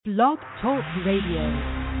Blog Talk Radio.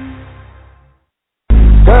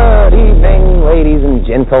 Good evening, ladies and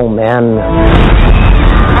gentlemen.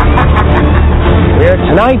 We're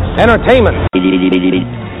tonight's entertainment.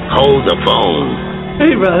 Hold the phone.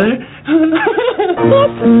 Hey, brother. This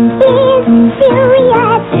is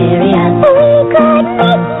serious. We could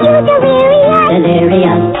make you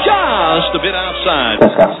delirious. Just a bit outside.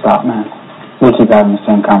 Just gotta stop, man. We keep having the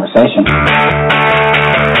same conversation.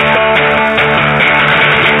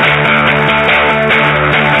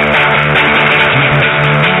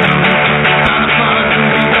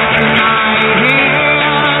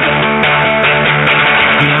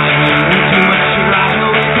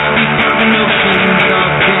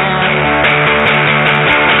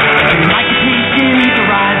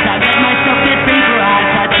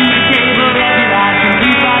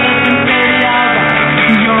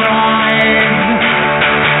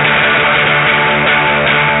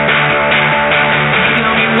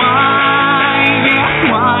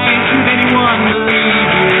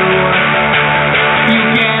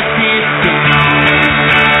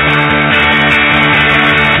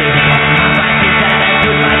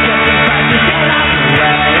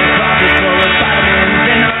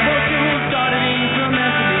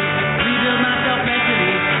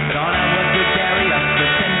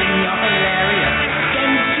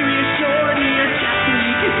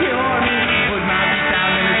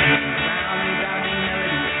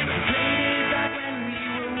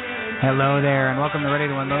 Hello there, and welcome to Ready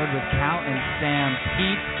to Unload with Cal and Sam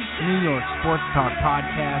Pete, New York Sports Talk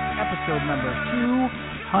Podcast, episode number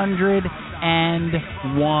 201.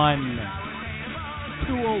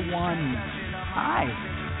 201. Hi,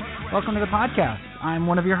 welcome to the podcast. I'm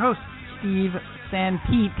one of your hosts, Steve San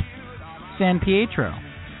Pietro.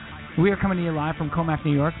 We are coming to you live from Comac,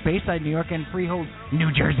 New York, Bayside, New York, and Freehold,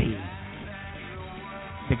 New Jersey,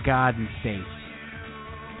 the Garden State.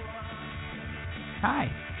 Hi.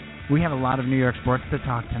 We have a lot of New York sports to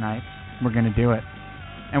talk tonight. We're going to do it.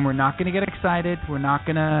 And we're not going to get excited. We're not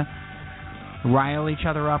going to rile each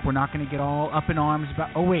other up. We're not going to get all up in arms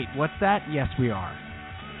about, oh, wait, what's that? Yes, we are.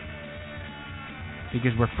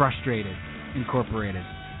 Because we're frustrated, Incorporated.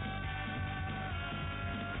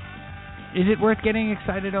 Is it worth getting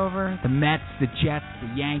excited over? The Mets, the Jets,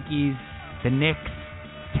 the Yankees, the Knicks,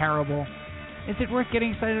 terrible. Is it worth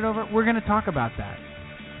getting excited over? We're going to talk about that.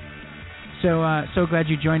 So glad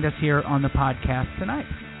you joined us here on the podcast tonight.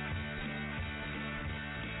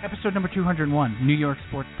 Episode number 201, New York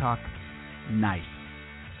Sports Talk. Nice.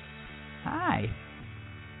 Hi.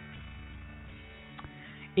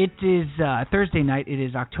 It is Thursday night. It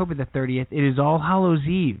is October the 30th. It is All Hallows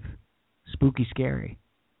Eve. Spooky, scary.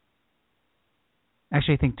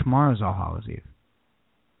 Actually, I think tomorrow's All Hallows Eve.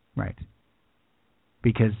 Right.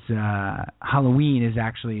 Because Halloween is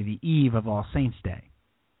actually the eve of All Saints' Day.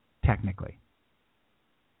 Technically.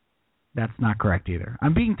 That's not correct either.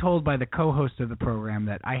 I'm being told by the co-host of the program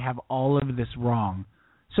that I have all of this wrong.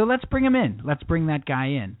 So let's bring him in. Let's bring that guy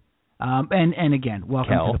in. And again,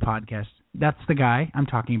 welcome to the podcast. That's the guy I'm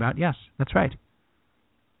talking about. Yes, that's right.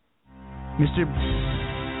 Mr.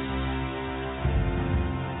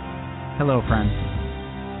 Hello, friends.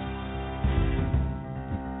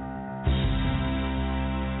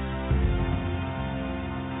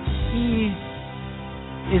 He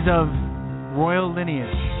is of royal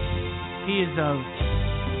lineage. He is of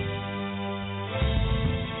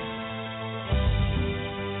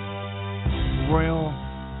royal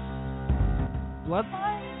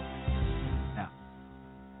bloodline? No.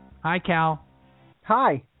 Hi, Cal.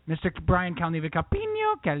 Hi. Mr. Brian Calneva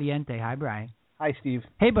Capino Caliente. Hi, Brian. Hi, Steve.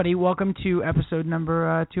 Hey, buddy. Welcome to episode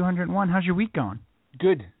number 201. How's your week going?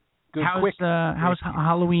 Good. How's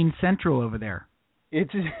Halloween Central over there?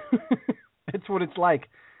 It's it's what it's like.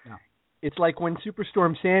 No. It's like when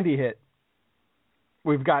Superstorm Sandy hit.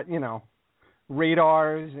 We've got,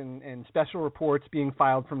 radars and special reports being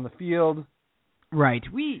filed from the field. Right.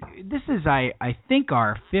 This is, I think,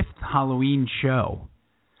 our fifth Halloween show,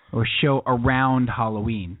 or show around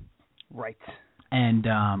Halloween. Right. And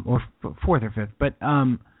or fourth or fifth, but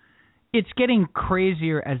it's getting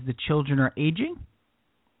crazier as the children are aging.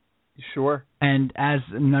 Sure. And as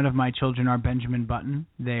none of my children are Benjamin Button,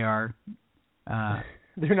 they are.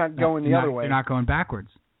 They're not going the other way. They're not going backwards.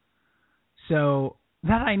 So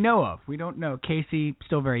that I know of. We don't know. Casey,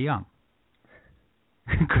 still very young.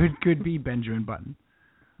 could be Benjamin Button.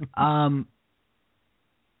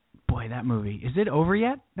 Boy, that movie. Is it over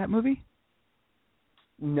yet, that movie?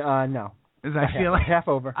 No. I feel like half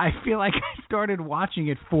over. I feel like I started watching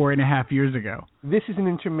it 4.5 years ago. This is an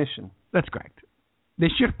intermission. That's correct. They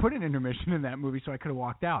should have put an intermission in that movie so I could have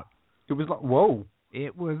walked out. It was like, whoa.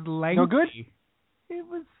 It was lengthy. No good? It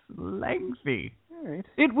was lengthy. All right.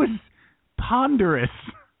 It was ponderous.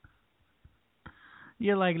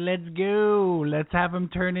 You're like, let's go. Let's have him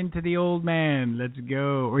turn into the old man. Let's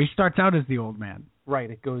go. Or he starts out as the old man. Right.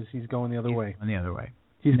 He's going the other way. On the other way.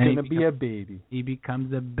 He's going to be a baby. He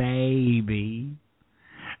becomes a baby.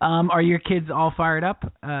 Are your kids all fired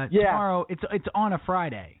up? Yeah. Tomorrow, it's on a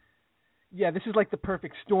Friday. Yeah, this is like the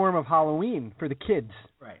perfect storm of Halloween for the kids.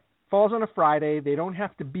 Right. Falls on a Friday. They don't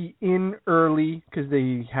have to be in early because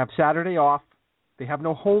they have Saturday off. They have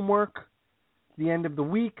no homework. It's the end of the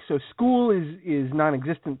week, so school is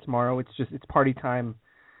non-existent tomorrow. It's party time,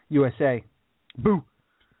 USA. Boo.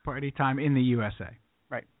 Party time in the USA.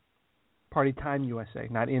 Right. Party time USA,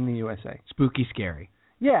 not in the USA. Spooky, scary.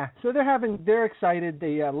 Yeah, so they're excited.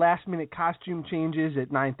 They last-minute costume changes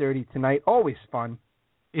at 9:30 tonight. Always fun.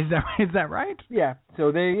 Is that right? Yeah.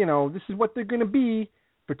 So this is what they're going to be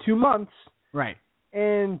for 2 months. Right.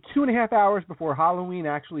 And 2.5 hours before Halloween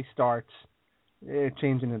actually starts, they're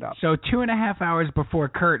changing it up. So 2.5 hours before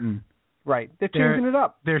curtain. Right. They're changing it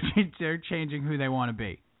up. They're changing who they want to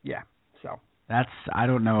be. Yeah. So. I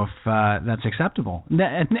don't know if that's acceptable.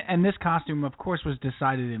 And this costume, of course, was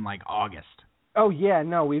decided in like August. Oh yeah,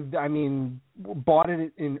 no, bought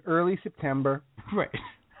it in early September. Right.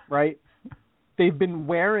 Right. They've been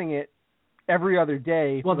wearing it every other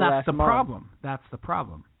day. Well, that's the month. problem. That's the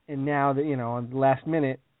problem. And now that on the last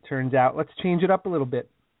minute, turns out let's change it up a little bit.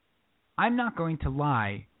 I'm not going to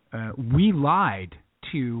lie. We lied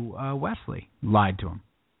to Wesley. Lied to him.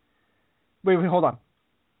 Wait, hold on.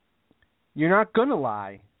 You're not gonna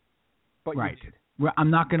lie, but right. You did. Well, I'm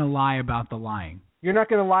not going to lie about the lying. You're not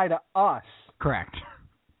going to lie to us. Correct.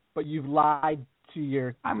 But you've lied to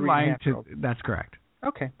your. I'm lying to. That's correct.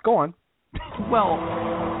 Okay, go on. Well,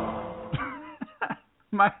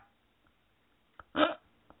 my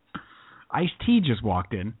Ice-T just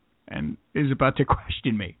walked in and is about to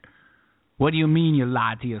question me. What do you mean you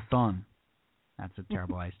lied to your son? That's a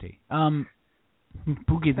terrible Ice-T.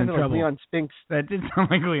 Pookie's in trouble. Like Leon Spinks. That did sound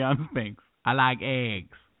like Leon Spinks. I like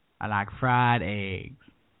eggs. I like fried eggs.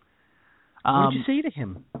 What did you say to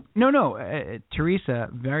him? No. Teresa,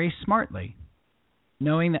 very smartly,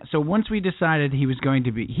 knowing that. So once we decided he decided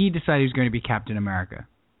he was going to be Captain America,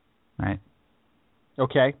 right?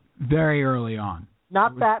 Okay. Very early on.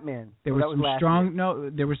 Not Batman. There was some strong. No,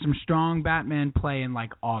 there was some strong Batman play in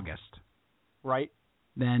like August. Right.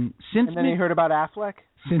 Then he heard about Affleck.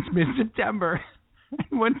 Since mid-September,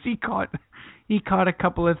 once he caught a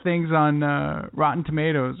couple of things on Rotten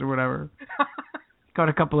Tomatoes or whatever. Got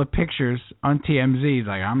a couple of pictures on TMZ. He's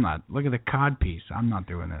like, look at the cod piece. I'm not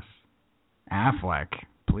doing this. Affleck,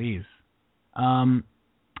 please.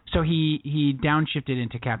 So he downshifted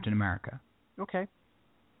into Captain America. Okay.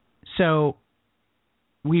 So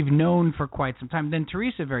we've known for quite some time. Then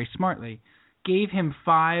Teresa very smartly gave him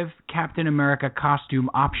 5 Captain America costume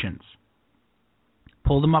options.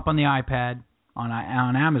 Pulled them up on the iPad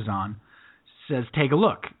on Amazon. Says, take a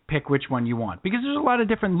look. Pick which one you want. Because there's a lot of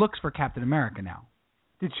different looks for Captain America now.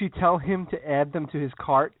 Did she tell him to add them to his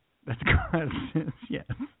cart? That's correct. Yes.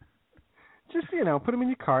 Just, put them in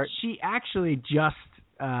your cart. She actually just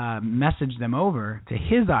messaged them over to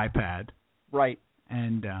his iPad. Right.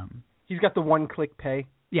 And he's got the one-click pay.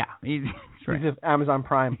 Yeah. He's right. He's Amazon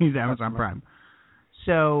Prime. He's Amazon Prime.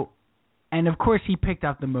 So, and of course he picked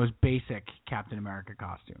up the most basic Captain America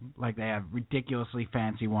costume. Like they have ridiculously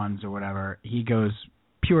fancy ones or whatever. He goes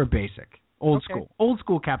pure basic. Old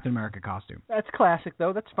school Captain America costume. That's classic,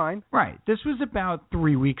 though. That's fine. Right. This was about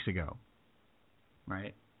 3 weeks ago.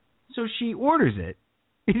 Right. So she orders it.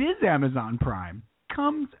 It is Amazon Prime.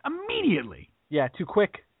 Comes immediately. Yeah, too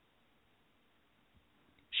quick.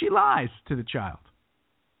 She lies to the child.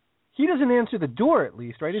 He doesn't answer the door, at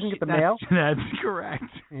least, right? He doesn't get the mail? That's correct.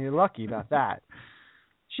 You're lucky about that.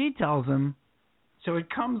 She tells him, so it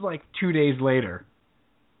comes like 2 days later.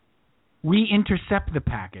 We intercept the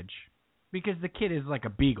package. Because the kid is like a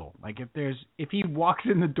beagle. Like if he walks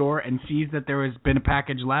in the door and sees that there has been a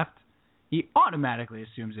package left, he automatically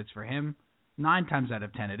assumes it's for him. 9 times out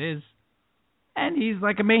of 10 it is. And he's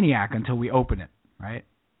like a maniac until we open it, right?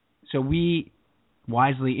 So we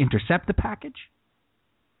wisely intercept the package.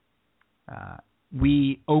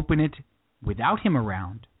 We open it without him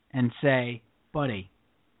around and say, buddy,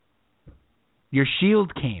 your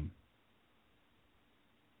shield came.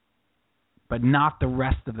 But not the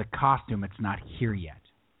rest of the costume. It's not here yet.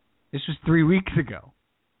 This was 3 weeks ago.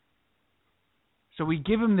 So we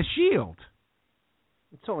give him the shield.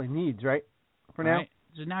 That's all he needs, right? For now. Right?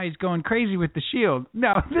 So now he's going crazy with the shield.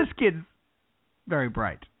 No, this kid's very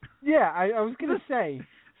bright. Yeah, I was going to say.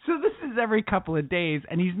 So this is every couple of days,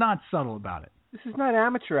 and he's not subtle about it. This is not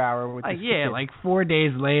amateur hour with this yeah, kid. like 4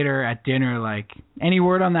 days later at dinner, like, any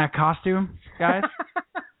word on that costume, guys?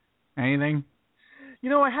 Anything? You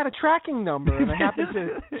know, I had a tracking number, and I happened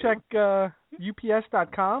to check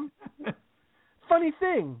UPS.com. Funny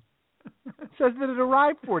thing. It says that it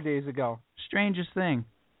arrived 4 days ago. Strangest thing.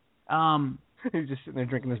 He's just sitting there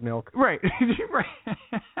drinking his milk. Right. Right.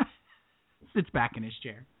 Sits back in his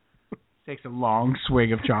chair. Takes a long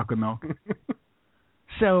swig of chocolate milk.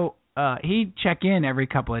 So he'd check in every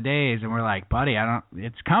couple of days, and we're like, buddy,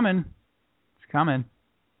 it's coming. It's coming.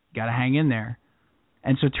 Got to hang in there.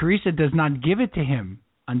 And so Teresa does not give it to him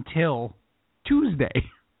until Tuesday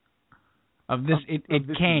of this. It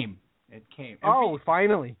came. It came. Oh,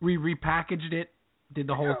 finally. We repackaged it, did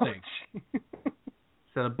the whole thing.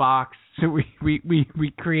 So the box. So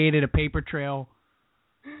we created a paper trail.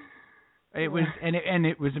 It was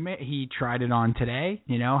it was amazing. He tried it on today.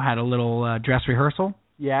 You know, had a little dress rehearsal.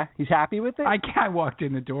 Yeah, he's happy with it. I walked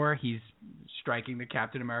in the door. He's striking the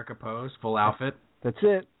Captain America pose, full outfit. That's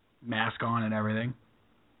it. Mask on and everything.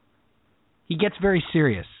 He gets very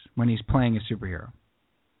serious when he's playing a superhero.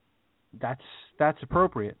 That's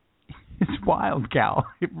appropriate. It's wild, Cal.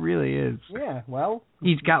 It really is. Yeah, well.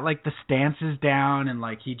 He's got, like, the stances down, and,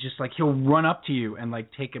 like, he'll run up to you and, like,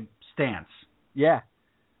 take a stance. Yeah.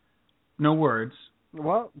 No words.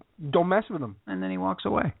 Well, don't mess with him. And then he walks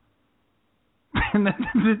away. And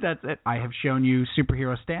that's it. I have shown you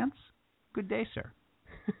superhero stance. Good day, sir.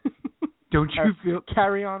 Don't you feel...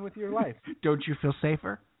 Carry on with your life. Don't you feel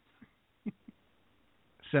safer?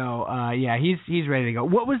 So, yeah, he's ready to go.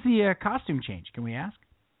 What was the costume change? Can we ask?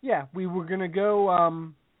 Yeah, we were going to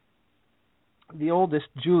go, the oldest,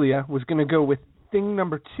 Julia, was going to go with thing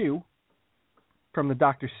number 2 from the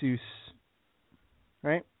Dr. Seuss,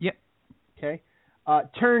 right? Yep. Okay.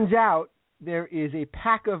 Turns out there is a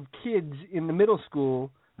pack of kids in the middle school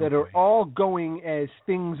that are all going as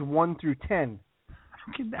things 1 through 10.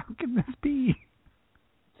 How can this be?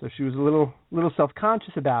 So she was a little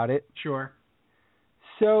self-conscious about it. Sure.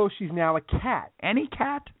 So she's now a cat. Any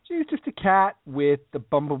cat? She's just a cat with the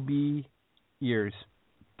bumblebee ears.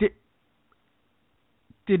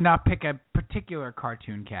 Did not pick a particular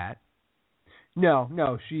cartoon cat.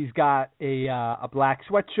 No. She's got a black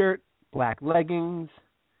sweatshirt, black leggings.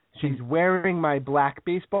 She's wearing my black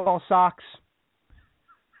baseball socks.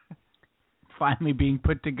 Finally being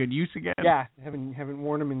put to good use again. Yeah, haven't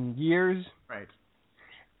worn them in years. Right.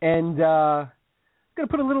 And gonna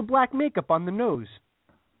put a little black makeup on the nose.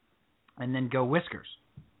 And then go whiskers.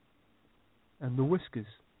 And the whiskers.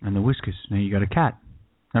 And the whiskers. Now you got a cat.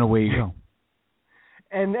 And away you go.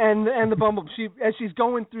 And the bumble. As she's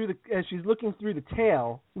looking through the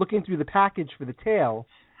tail, looking through the package for the tail.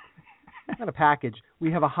 Not a package.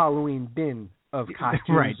 We have a Halloween bin of costumes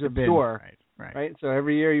right, at the door. Right. So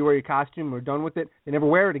every year you wear your costume. We're done with it. They never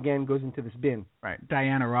wear it again. Goes into this bin. Right.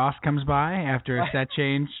 Diana Ross comes by after a set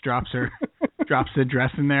change, drops the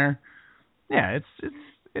dress in there. Yeah,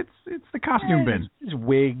 it's the costume bin. It's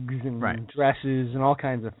wigs and dresses and all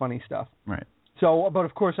kinds of funny stuff. Right. So, but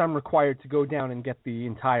of course I'm required to go down and get the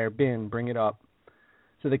entire bin, bring it up,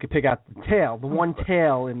 so they could pick out the tail, the one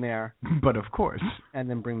tail in there. But of course. And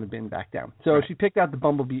then bring the bin back down. So she picked out the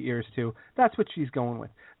bumblebee ears too. That's what she's going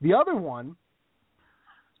with. The other one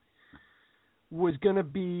was going to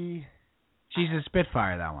be... She's a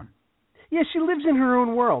Spitfire, that one. Yeah, she lives in her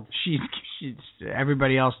own world. She's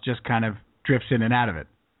everybody else just kind of drifts in and out of it.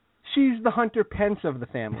 She's the Hunter Pence of the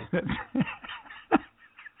family. It's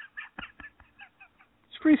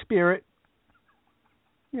free spirit.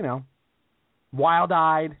 You know.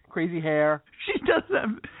 Wild-eyed, crazy hair. She does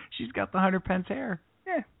have... She's got the Hunter Pence hair.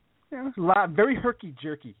 Yeah. Very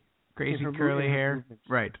herky-jerky. Crazy curly hair. Movements.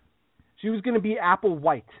 Right. She was going to be Apple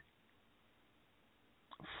White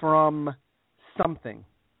from something.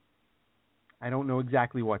 I don't know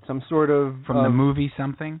exactly what. Some sort of... From the movie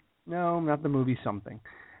something? No, not the movie something.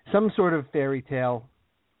 Some sort of fairy tale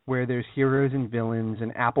where there's heroes and villains,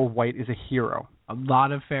 and Apple White is a hero. A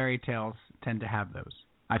lot of fairy tales tend to have those,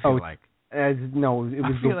 I feel like. No, it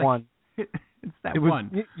was the one. It's that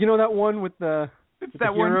one. You know that one with the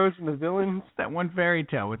heroes and the villains? It's that one fairy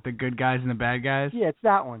tale with the good guys and the bad guys? Yeah, it's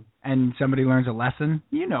that one. And somebody learns a lesson?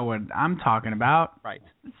 You know what I'm talking about. Right.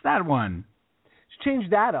 It's that one. She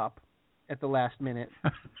changed that up at the last minute.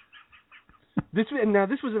 This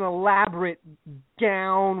was an elaborate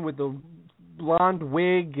gown with a blonde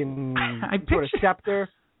wig and sort of scepter.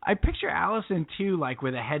 I picture Allison too, like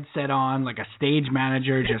with a headset on, like a stage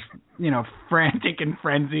manager, just frantic and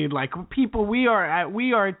frenzied. Like, people, we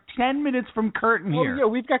are 10 minutes from curtain here. Yeah,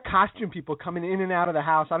 we've got costume people coming in and out of the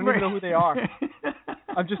house. I don't even know who they are.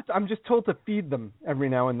 I'm just told to feed them every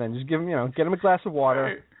now and then. Just give them, get them a glass of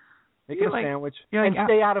water, make them a sandwich, and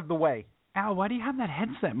stay out of the way. Al, why do you have that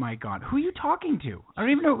headset mic on? Who are you talking to? I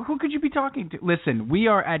don't even know. Who could you be talking to? Listen, we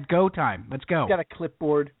are at go time. Let's go. Got a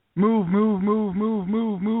clipboard. Move,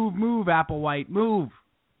 Applewhite, move.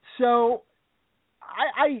 So,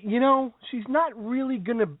 she's not really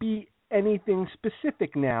going to be anything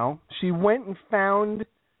specific now. She went and found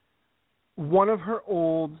one of her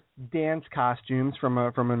old dance costumes from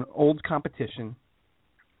an old competition,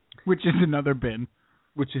 which is another bin.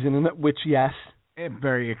 Yes, a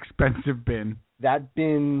very expensive bin. That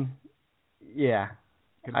bin, yeah.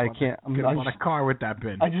 I can't. I want a car with that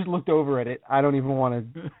bin. I just looked over at it. I don't even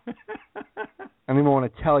want to. I don't even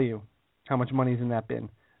want to tell you how much money's in that bin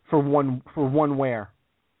for one wear.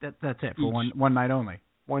 That's it for one night only.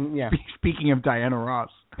 Yeah. Speaking of Diana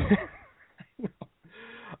Ross.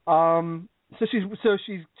 So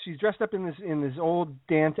she's dressed up in this old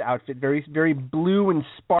dance outfit, very very blue and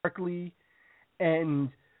sparkly, and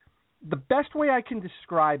the best way I can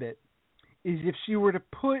describe it is if she were to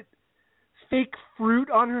put fake fruit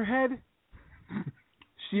on her head,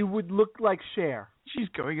 she would look like Cher. She's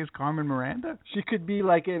going as Carmen Miranda? She could be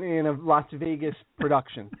like in a Las Vegas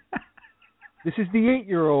production. This is the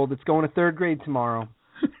 8-year-old that's going to 3rd grade tomorrow.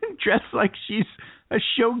 Dressed like she's a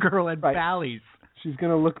showgirl at Bally's. She's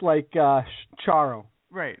going to look like Charo.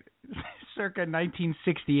 Right. Circa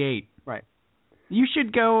 1968. Right. You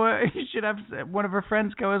should go, you should have one of her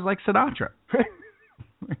friends go as like Sinatra.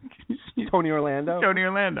 Tony Orlando.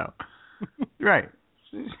 Right.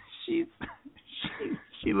 She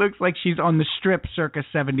looks like she's on the Strip circa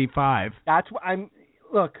 75. That's what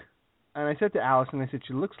look, and I said to Allison, I said,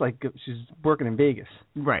 she looks like she's working in Vegas.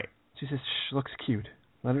 Right. She says, she looks cute.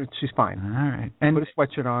 She's fine. All right. And put a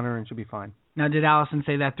sweatshirt on her and she'll be fine. Now, did Allison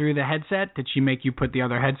say that through the headset? Did she make you put the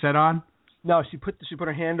other headset on? No, she put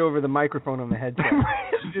her hand over the microphone on the headset.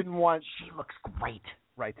 She didn't want... She looks great.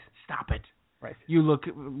 Right. Stop it. Right. You look...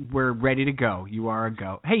 We're ready to go. You are a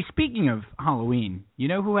go. Hey, speaking of Halloween, you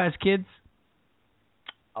know who has kids?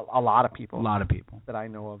 A lot of people. A lot of people. That I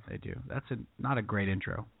know of. They do. That's not a great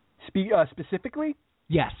intro. Specifically?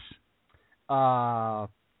 Yes. Pop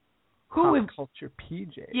culture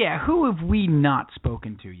PJ. Yeah, who have we not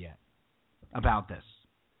spoken to yet about this?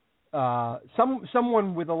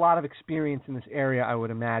 Someone with a lot of experience in this area, I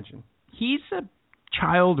would imagine. He's a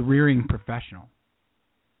child rearing professional.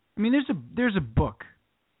 I mean, there's a book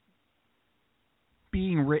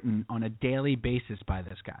being written on a daily basis by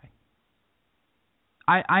this guy.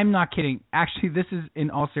 I'm not kidding. Actually, this is in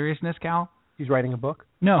all seriousness, Cal. He's writing a book?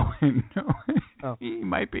 No. Oh. He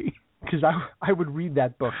might be. Because I would read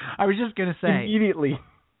that book. I was just gonna say immediately.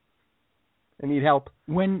 I need help.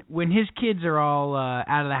 When his kids are all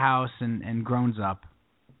out of the house and grown up,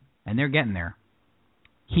 and they're getting there,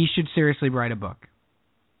 he should seriously write a book.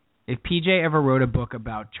 If PJ ever wrote a book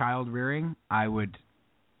about child rearing, I would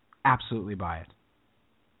absolutely buy it.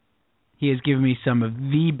 He has given me some of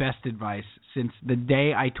the best advice since the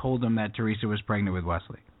day I told him that Teresa was pregnant with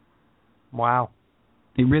Wesley. Wow.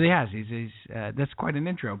 He really has. He's that's quite an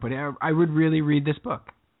intro, but I would really read this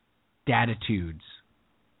book. Datitudes.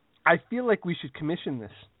 I feel like we should commission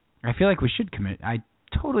this. I feel like we should commit. I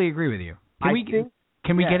totally agree with you. Can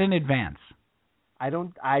we get an advance? I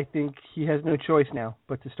think he has no choice now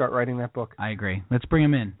but to start writing that book. I agree. Let's bring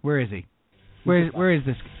him in. Where is he? Where is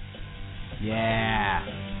this? Yeah.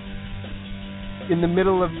 In the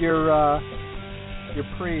middle of your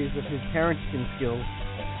praise of his parenting skills.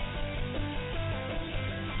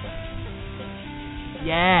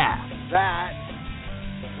 Yeah.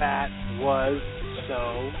 That was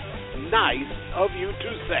so nice of you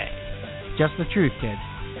to say. Just the truth, kid.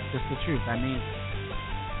 Just the truth. I mean,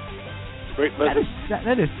 great message.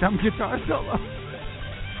 That is some guitar solo.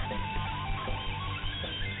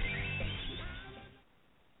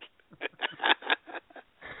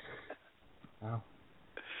 Wow.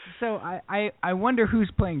 So I wonder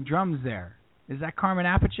who's playing drums there. Is that Carmen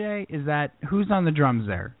Apache? Who's on the drums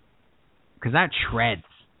there? Because that shreds.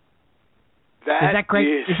 Is that Greg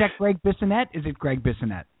Bissonette? Is it Greg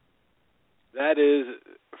Bissonette? That is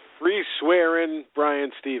free swearing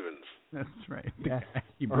Brian Stevens. That's right. Yeah.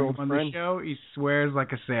 You bring him on the show, he swears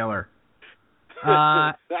like a sailor.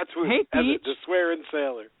 That's what. Hey, Peach. The swearing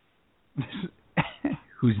sailor.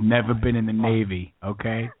 Who's never been in the Navy?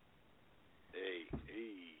 Okay. Hey.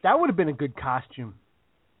 That would have been a good costume.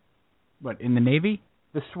 What, in the Navy?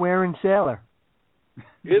 The swearing sailor.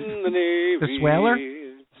 In the Navy. The swaler?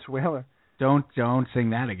 Swaler. Don't sing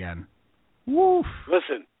that again. Woof.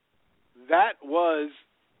 Listen, that was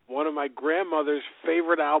one of my grandmother's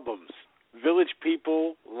favorite albums, Village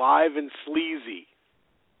People, Live and Sleazy.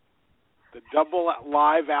 The double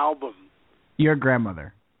live album. Your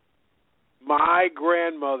grandmother. My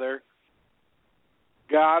grandmother,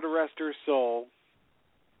 God rest her soul.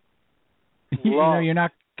 You know, you're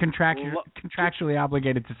not contractually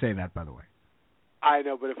obligated to say that, by the way. I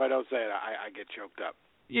know, but if I don't say it, I get choked up.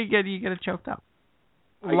 You get it choked up.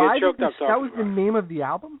 I get choked up. That was the name of the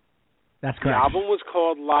album? That's correct. The album was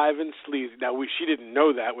called Live and Sleazy. Now, she didn't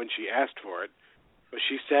know that when she asked for it, but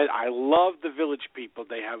she said, "I love the Village People.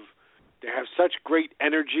 They have such great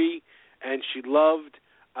energy," and she loved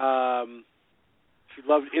In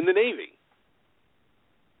the Navy.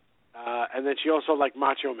 And then she also liked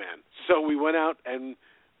Macho Man. So we went out and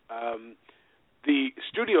the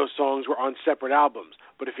studio songs were on separate albums.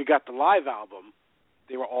 But if you got the live album,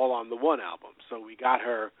 they were all on the one album. So we got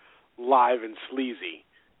her Live and Sleazy.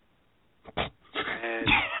 And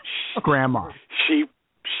Grandma. She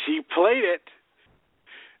played it.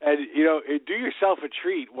 And, you know, do yourself a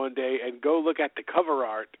treat one day and go look at the cover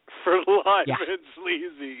art for Live and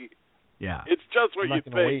Sleazy. Yeah. It's just what you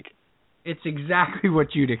think. Wait. It's exactly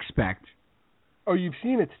what you'd expect. Oh, you've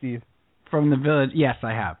seen it, Steve. From the Village. Yes,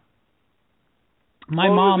 I have. My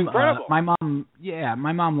mom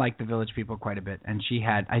liked the Village People quite a bit, and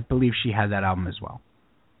I believe she had that album as well.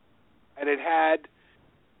 And it had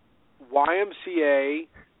YMCA,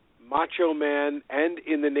 Macho Man, and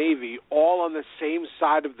In the Navy all on the same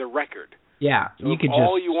side of the record. Yeah, so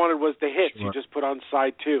you wanted was the hits, you just put on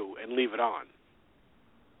side 2 and leave it on.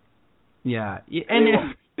 Yeah,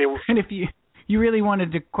 and if you really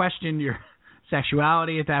wanted to question your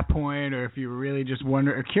sexuality at that point, or if you were really just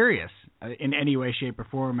curious in any way, shape, or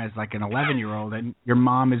form as like an 11-year-old, and your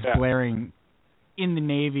mom is blaring In the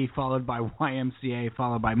Navy followed by YMCA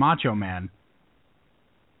followed by Macho Man.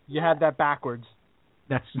 You had that backwards.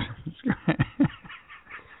 That's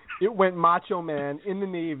it went Macho Man, In the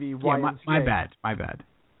Navy, YMCA. My bad.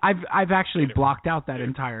 I've actually blocked out that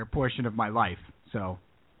entire portion of my life, so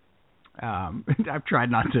I've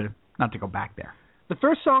tried not to go back there. The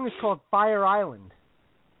first song is called Fire Island.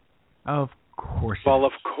 Of course. Well,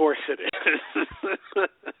 of course it is.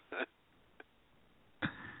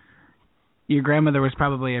 Your grandmother was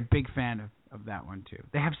probably a big fan of that one too.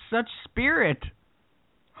 They have such spirit.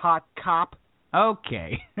 Hot cop.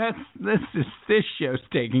 Okay, this show's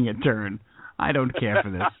taking a turn. I don't care for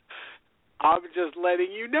this. I'm just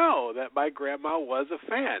letting you know that my grandma was a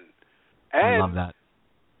fan. And I love that.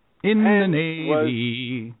 In the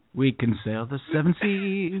Navy, we can sail the 7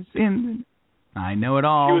 seas. I know it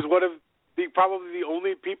all. She was one of probably the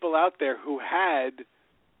only people out there who had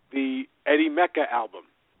the Eddie Mecca album.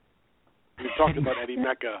 We've talked about Eddie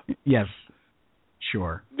Mecca. Yes,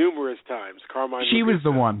 sure. Numerous times. Carmine She Ragusa. was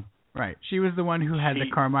the one. Right. She was the one who had the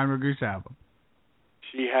Carmine Ragusa album.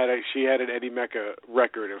 She had an Eddie Mecca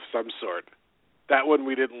record of some sort. That one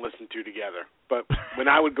we didn't listen to together. But when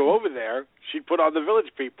I would go over there, she'd put on the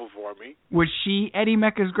Village People for me. Was she Eddie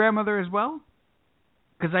Mecca's grandmother as well?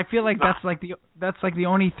 Because I feel like that's like the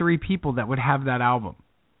only 3 people that would have that album.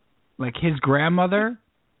 Like his grandmother,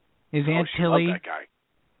 his Aunt Tilly, loved that guy.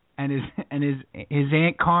 and his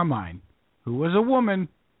Aunt Carmine, who was a woman.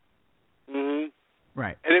 Mm-hmm.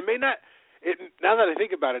 Right. And it may not. Now that I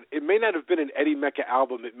think about it, it may not have been an Eddie Mecca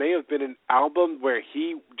album. It may have been an album where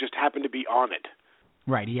he just happened to be on it.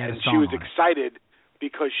 Right. He had a song. And she was on excited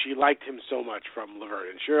because she liked him so much from Laverne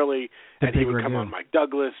and Shirley, and he would come on Mike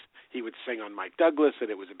Douglas. He would sing on Mike Douglas, and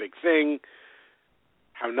it was a big thing.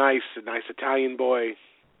 How nice, a nice Italian boy.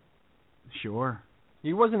 Sure.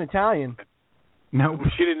 He wasn't Italian. No.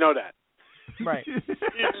 She didn't know that. Right.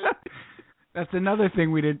 That's another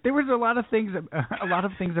thing we did. There was a lot of things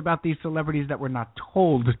about these celebrities that were not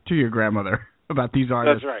told to your grandmother about these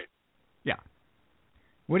artists. That's right. Yeah.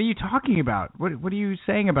 What are you talking about? What are you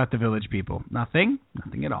saying about the Village People? Nothing?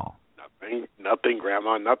 Nothing at all. Nothing,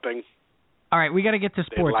 Grandma, nothing. All right, we got to get to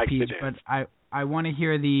sports, like Pete, but I want to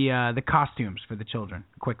hear the costumes for the children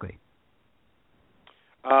quickly.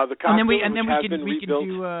 The costumes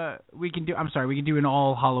we can do an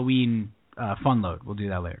all Halloween fun load. We'll do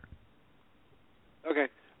that later. Okay.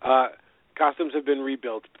 Costumes have been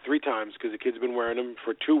rebuilt 3 times because the kids have been wearing them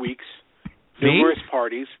for 2 weeks. Numerous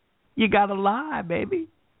parties. You gotta lie, baby.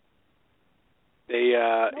 They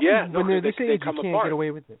when they're this age, you can't get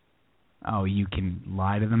away with it. Oh, you can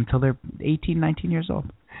lie to them till they're 18, 19 years old.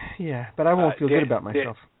 Yeah, but I won't feel good about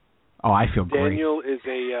myself. Oh, I feel great. Daniel is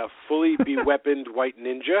a fully be-weaponed white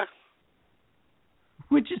ninja.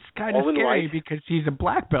 Which is kind of scary because he's a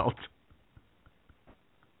black belt.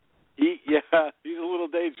 He's a little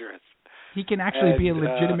dangerous. He can actually be a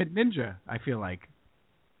legitimate ninja, I feel like.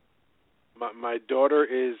 My daughter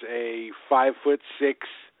is a 5'6"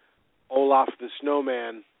 Olaf the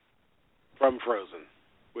Snowman from Frozen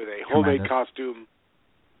with a homemade Tremendous. costume,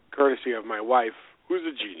 courtesy of my wife, who's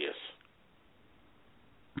a genius.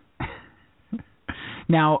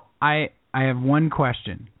 Now, I have one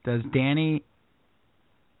question. Is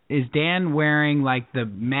Dan wearing like the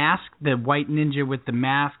mask, the white ninja with the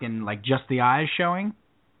mask and like just the eyes showing?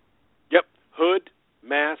 Yep, hood,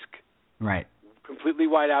 mask, Right. completely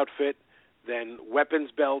white outfit, then weapons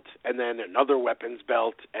belt, and then another weapons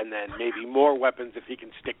belt, and then maybe more weapons if he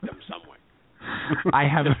can stick them somewhere. I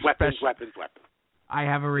have Just a weapons. I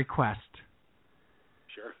have a request.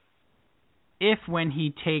 Sure. If when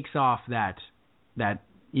he takes off that the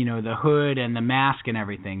hood and the mask and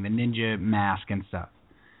everything, the ninja mask and stuff,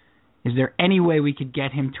 is there any way we could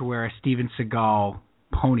get him to wear a Steven Seagal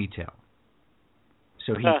ponytail?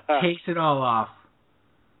 So he takes it all off.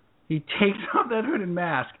 He takes off that hood and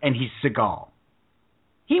mask, and he's Seagal.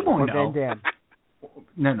 He won't know. Van Damme.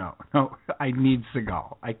 No. I need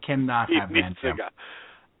Seagal. I cannot have Van Damme.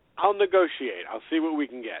 I'll negotiate. I'll see what we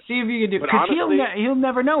can get. See if you can do it. Because he'll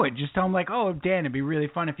never know it. Just tell him, like, oh, Dan, it'd be really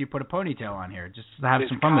fun if you put a ponytail on here. Just have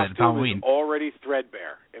some fun with it. It's Halloween. His costume is already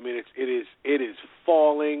threadbare. I mean, it is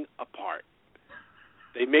falling apart.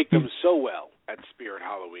 They make them so well at Spirit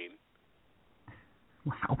Halloween.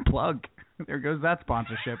 Wow, plug. There goes that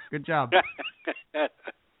sponsorship. Good job.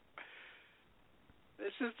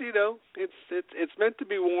 This is, it's meant to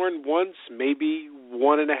be worn once, maybe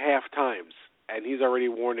 1.5 times. And he's already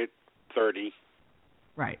worn it 30.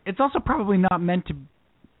 Right. It's also probably not meant to,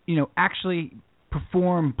 actually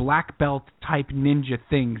perform black belt type ninja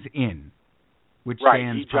things in, which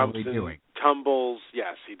Dan's probably doing. Tumbles.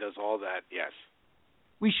 Yes, he does all that. Yes.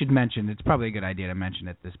 We should mention, it's probably a good idea to mention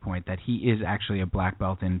at this point, that he is actually a black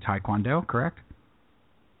belt in Taekwondo, correct?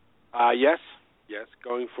 Yes. Yes,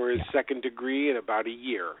 going for his second degree in about a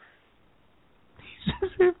year.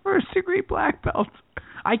 He's his first degree black belt.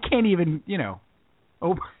 I can't even,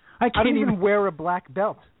 I can't even wear a black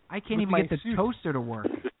belt. I can't even get the toaster to work.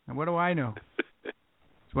 And what do I know?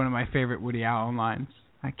 It's one of my favorite Woody Allen lines.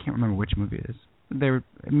 I can't remember which movie it is.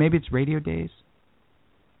 Maybe it's Radio Days.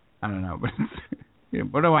 I don't know, but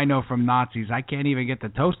what do I know from Nazis? I can't even get the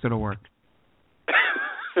toaster to work.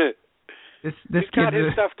 This He's got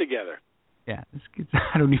his stuff together. Yeah, this kid's,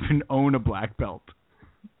 I don't even own a black belt.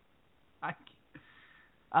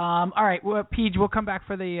 All right, well, Peach, we'll come back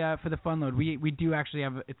for the fun load. We do actually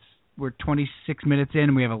have we're 26 minutes in,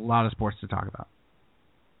 and we have a lot of sports to talk about.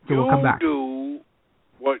 So we'll come back. You do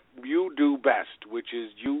what you do best, which is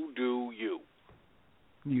you do you.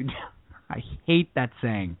 I hate that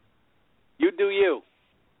saying. You do you.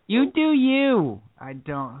 You do you. I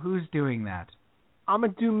don't. Who's doing that? I'ma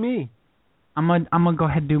do me. I'm gonna go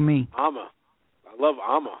ahead and do me. I love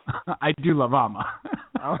Amma. I do love Amma.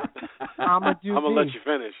 I'ma do me. I'm gonna let you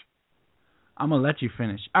finish. I'm gonna let you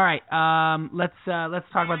finish. All right. Let's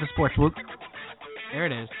talk about the sports. There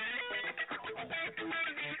it is.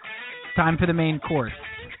 Time for the main course,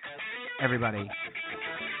 everybody.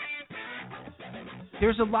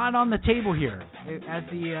 There's a lot on the table here. As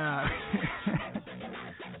the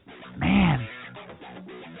man.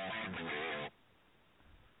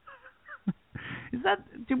 Is that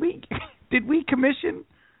did we commission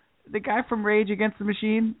the guy from Rage Against the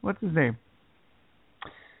Machine? What's his name?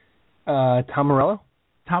 Tom Morello.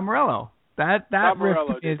 Tom Morello. That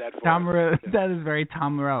Morello did that for us. That is very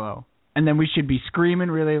Tom Morello. And then we should be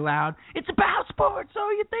screaming really loud. It's about sports, so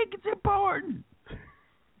you think it's important.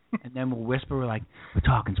 And then we'll whisper, we're like, we're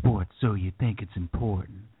talking sports, so you think it's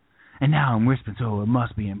important. And now I'm whispering, so it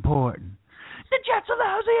must be important. The Jets are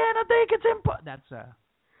lousy, and I think it's important.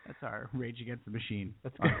 That's our Rage Against the Machine.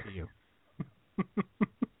 That's good for you.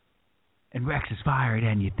 And Rex is fired,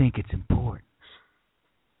 and you think it's important.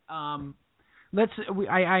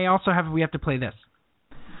 We have to play this.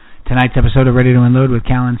 Tonight's episode of Ready to Unload with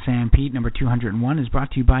Cal and Sam Pete, number 201, is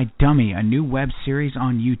brought to you by Dummy, a new web series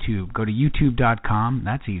on YouTube. Go to youtube.com,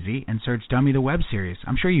 that's easy, and search Dummy the web series.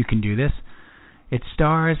 I'm sure you can do this. It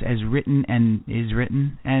stars as written and is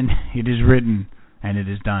written, and it is written, and it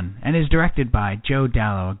is done, and is directed by Joe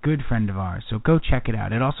Dallo, a good friend of ours, so go check it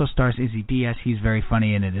out. It also stars Izzy Diaz. He's very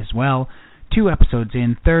funny in it as well. 2 episodes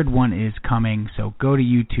in, third one is coming, so go to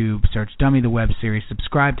YouTube, search Dummy the Web Series,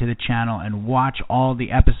 subscribe to the channel, and watch all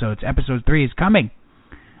the episodes. Episode 3 is coming.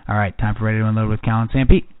 All right, time for Ready to Unload with Cal and Sam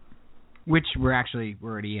Pete, which we're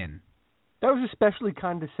already in. That was especially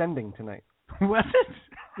condescending tonight. Was it?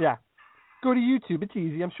 Yeah. Go to YouTube. It's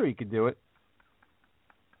easy. I'm sure you could do it.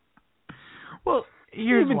 Well,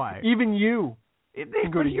 here's why. Even you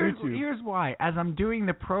can go to YouTube. Here's why. As I'm doing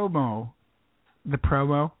the promo.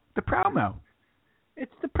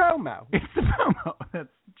 It's the promo. That's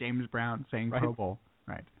James Brown saying right. Pro Bowl.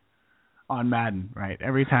 Right. on Madden, right?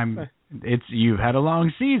 Every time you've had a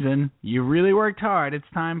long season, you really worked hard, it's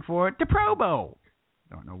time for the Pro Bowl.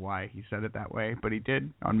 Don't know why he said it that way, but he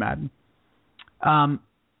did on Madden.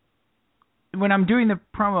 When I'm doing the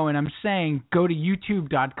promo and I'm saying go to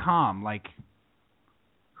YouTube.com, like,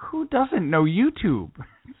 who doesn't know YouTube?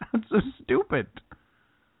 It sounds so stupid.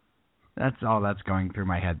 That's all that's going through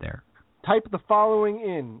my head there. Type the following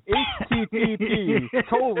in: http://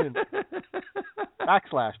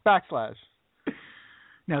 //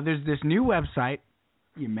 Now, there's this new website.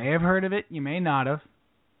 You may have heard of it. You may not have.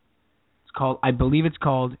 I believe it's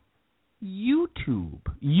called YouTube.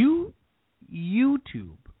 YouTube.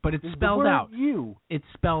 But it's spelled out. It's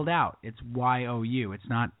spelled out. It's YOU. It's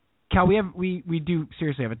not. Cal, we do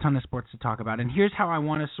seriously have a ton of sports to talk about, and here's how I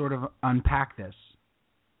want to sort of unpack this,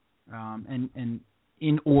 and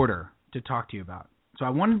in order to talk to you about. So I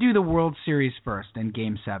want to do the World Series first and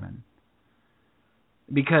Game 7,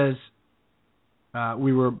 because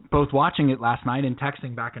we were both watching it last night and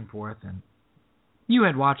texting back and forth, and you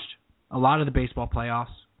had watched a lot of the baseball playoffs.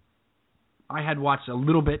 I had watched a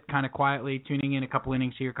little bit, kind of quietly, tuning in a couple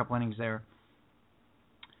innings here, a couple innings there.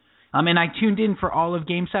 And I tuned in for all of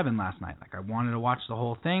Game 7 last night. Like, I wanted to watch the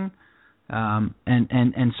whole thing,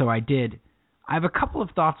 and so I did. I have a couple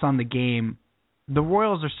of thoughts on the game. The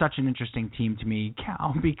Royals are such an interesting team to me,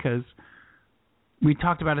 Cal, because we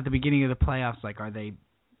talked about at the beginning of the playoffs, like, are they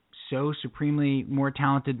so supremely more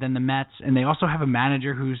talented than the Mets? And they also have a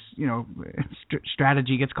manager whose,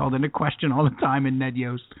 strategy gets called into question all the time in Ned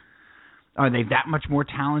Yost. Are they that much more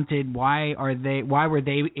talented? Why were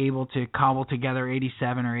they able to cobble together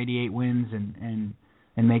 87 or 88 wins and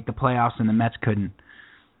make the playoffs and the Mets couldn't?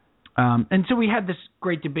 And so we had this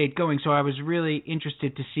great debate going, so I was really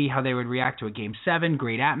interested to see how they would react to a Game 7,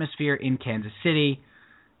 great atmosphere in Kansas City.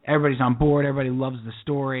 Everybody's on board. Everybody loves the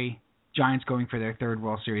story. Giants going for their third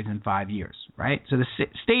World Series in 5 years, right? So the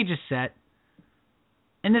stage is set,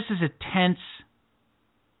 and this is a tense,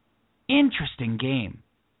 interesting game.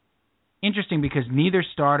 Interesting because neither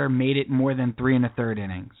starter made it more than 3 1/3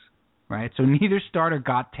 innings, right? So neither starter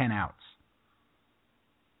got 10 outs.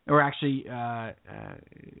 Or actually,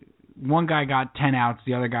 one guy got 10 outs,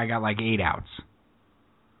 the other guy got like 8 outs.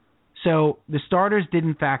 So the starters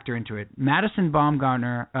didn't factor into it. Madison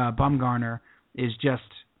Bumgarner is just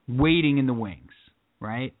waiting in the wings,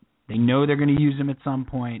 right? They know they're going to use him at some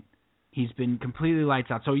point. He's been completely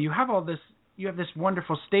lights out. So you have all this. You have this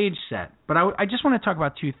wonderful stage set, but I just want to talk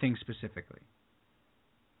about two things specifically.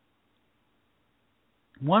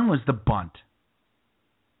 One was the bunt.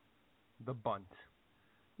 The bunt.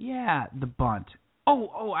 Yeah, the bunt.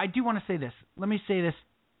 Oh, I do want to say this. Let me say this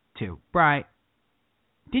too. Bri,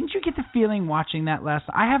 didn't you get the feeling watching that last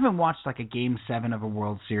night? I haven't watched like a Game 7 of a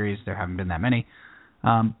World Series. There haven't been that many,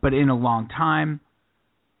 but in a long time.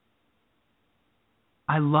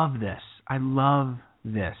 I love this.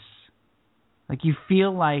 Like, you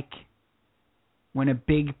feel like when a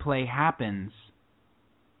big play happens,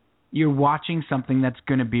 you're watching something that's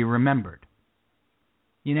going to be remembered.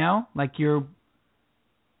 You know? Like the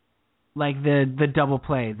double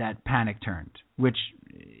play that Panic turned, which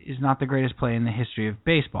is not the greatest play in the history of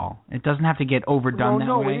baseball. It doesn't have to get overdone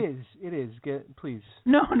that way. No, it is. Please.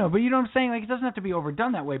 No, but you know what I'm saying? Like, it doesn't have to be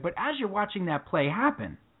overdone that way. But as you're watching that play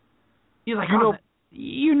happen, you're like,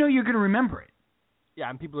 you're going to remember it. Yeah,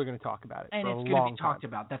 and people are going to talk about it and for a long time. And it's going to be talked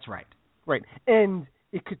about. That's right. Right. And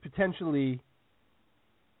it could potentially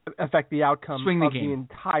affect the outcome of the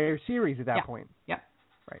entire series at that point. Yeah.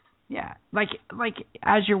 Right. Yeah. Like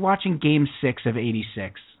as you're watching Game 6 of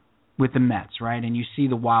 86 with the Mets, right, and you see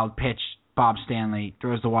the wild pitch, Bob Stanley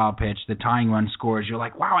throws the wild pitch, the tying run scores, you're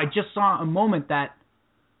like, wow, I just saw a moment that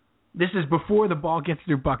this is before the ball gets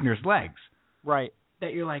through Buckner's legs. Right.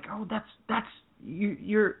 That you're like, oh, that's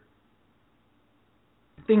you're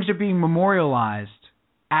things are being memorialized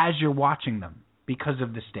as you're watching them because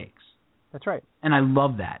of the stakes. That's right. And I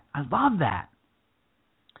love that.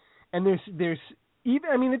 And there's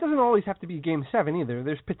even, I mean, it doesn't always have to be Game 7 either.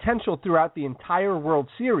 There's potential throughout the entire World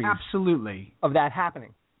Series. Absolutely. Of that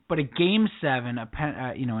happening. But a Game 7,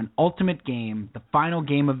 an ultimate game, the final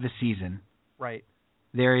game of the season. Right.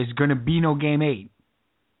 There is going to be no Game 8.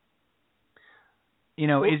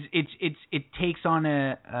 It takes on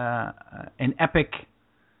an epic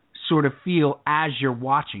sort of feel as you're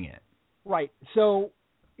watching it. Right. So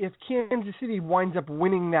if Kansas City winds up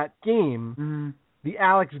winning that game, the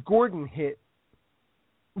Alex Gordon hit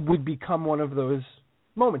would become one of those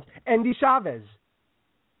moments. Andy Chavez.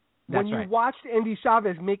 When you watched Andy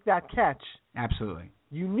Chavez make that catch, absolutely,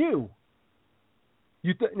 you knew.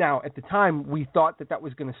 Now, at the time, we thought that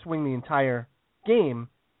was going to swing the entire game.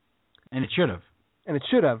 And it should have.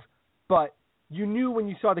 but you knew when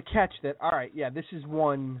you saw the catch that, all right, yeah, this is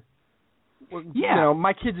one. Yeah. You know,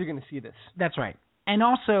 my kids are going to see this. That's right. And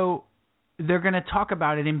also, they're going to talk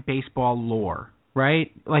about it in baseball lore,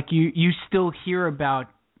 right? Like you still hear about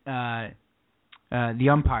the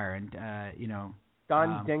umpire and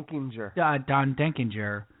Don Denkinger. Don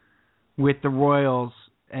Denkinger with the Royals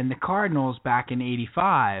and the Cardinals back in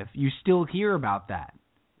 '85. You still hear about that.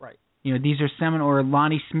 Right. You know, these are seminal, or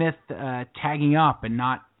Lonnie Smith tagging up and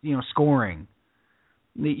not, scoring.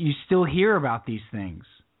 You still hear about these things.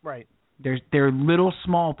 Right. They're little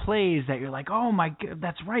small plays that you're like, oh my God,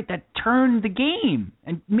 that's right, that turned the game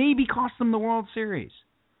and maybe cost them the World Series.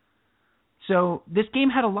 So this game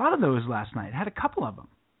had a lot of those last night. It had a couple of them.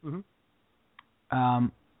 Mm-hmm.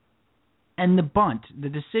 And the bunt, the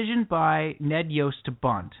decision by Ned Yost to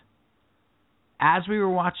bunt, as we were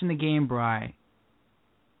watching the game, Bri,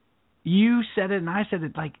 you said it and I said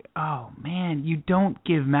it like, oh man, you don't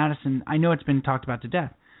give Madison, I know it's been talked about to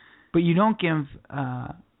death, but you don't give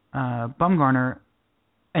Bumgarner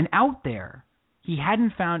an out there. He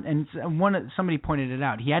hadn't found, and somebody pointed it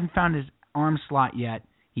out, he hadn't found his arm slot yet.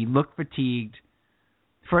 He looked fatigued.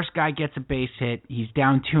 First guy gets a base hit. He's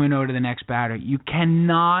down 2-0 to the next batter. You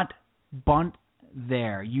cannot bunt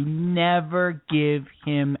there. You never give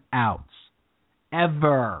him outs.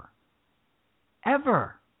 Ever.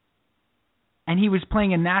 Ever. And he was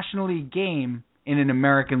playing a National League game in an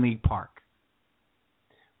American League park.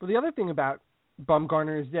 Well, the other thing about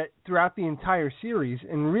Bumgarner is that throughout the entire series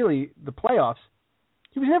and really the playoffs,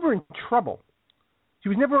 he was never in trouble. He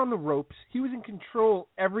was never on the ropes. He was in control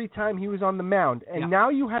every time he was on the mound. And now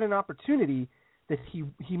you had an opportunity that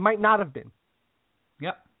he might not have been.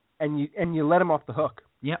 Yep. And you let him off the hook.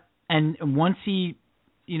 Yep. And once he,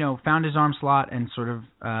 found his arm slot and sort of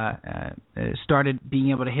started being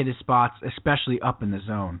able to hit his spots, especially up in the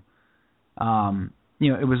zone,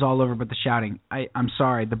 it was all over but the shouting. I'm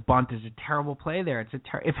sorry, the bunt is a terrible play there.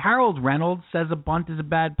 If Harold Reynolds says a bunt is a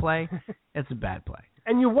bad play, it's a bad play.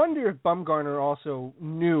 And you wonder if Bumgarner also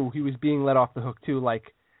knew he was being let off the hook too.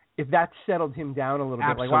 Like, if that settled him down a little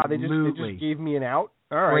bit. Like, wow, they just gave me an out.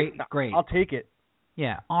 All right, great. I'll take it.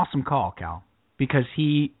 Yeah, awesome call, Cal. Because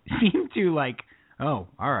he seemed to oh,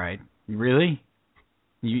 all right, really?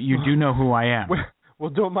 You do know who I am. Well,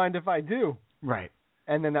 don't mind if I do. Right.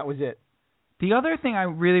 And then that was it. The other thing I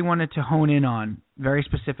really wanted to hone in on very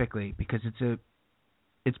specifically, because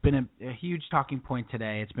it's been a huge talking point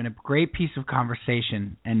today. It's been a great piece of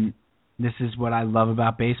conversation, and this is what I love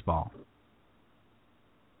about baseball.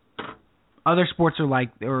 Other sports are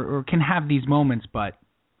like, or can have these moments, but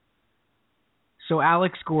so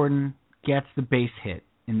Alex Gordon gets the base hit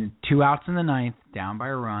in the 2 outs in the ninth, down by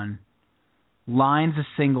a run, lines a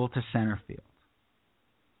single to center field.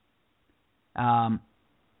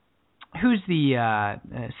 Who's the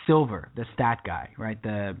Silver, the stat guy, right?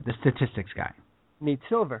 The statistics guy. Nate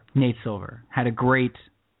Silver had a great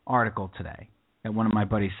article today that one of my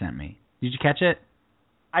buddies sent me. Did you catch it?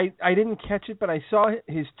 I didn't catch it, but I saw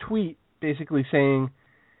his tweet basically saying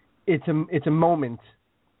it's a moment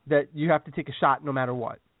that you have to take a shot no matter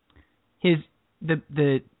what.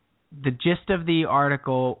 The gist of the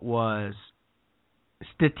article was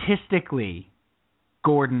statistically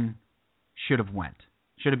Gordon should have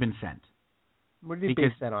been sent. What did he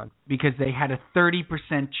base that on? Because they had a 30%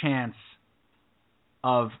 chance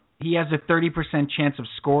he has a 30% chance of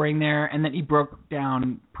scoring there, and then he broke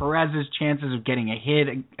down Perez's chances of getting a hit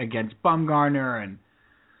against Bumgarner, and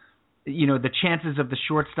the chances of the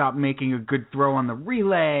shortstop making a good throw on the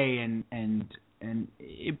relay, and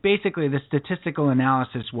basically the statistical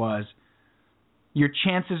analysis was your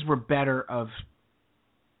chances were better of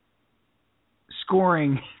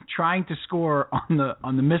scoring, trying to score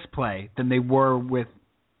on the misplay than they were with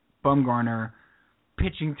Bumgarner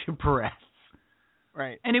pitching to Perez.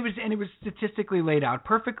 Right. And it was statistically laid out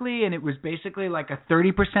perfectly, and it was basically like a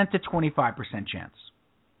 30% to 25% chance.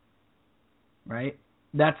 Right?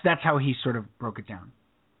 That's how he sort of broke it down.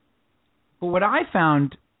 But what I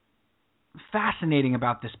found fascinating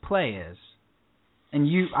about this play is, and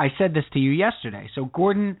I said this to you yesterday, so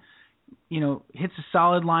Gordon, hits a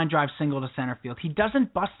solid line drive single to center field. He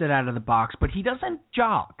doesn't bust it out of the box, but he doesn't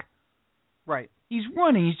jog. Right. He's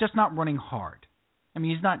running, he's just not running hard. I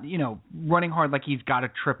mean, he's not, running hard like he's got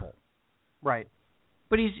a triple. Right.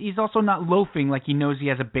 But he's also not loafing like he knows he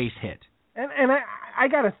has a base hit. And I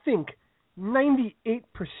got to think, 98%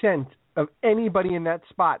 of anybody in that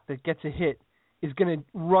spot that gets a hit is going to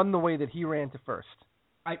run the way that he ran to first.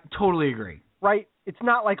 I totally agree. Right? It's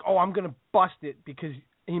not like, oh, I'm going to bust it because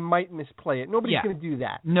he might misplay it. Nobody's going to do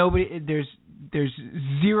that. There's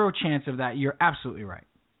zero chance of that. You're absolutely right.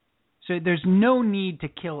 So there's no need to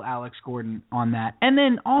kill Alex Gordon on that. And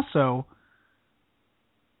then also,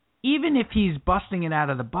 even if he's busting it out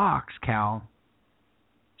of the box, Cal,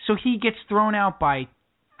 so he gets thrown out by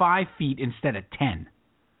 5 feet instead of 10.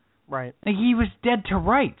 Right. Like, he was dead to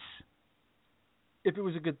rights. If it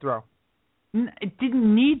was a good throw. It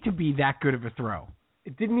didn't need to be that good of a throw.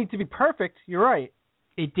 It didn't need to be perfect. You're right.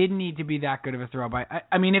 It didn't need to be that good of a throw.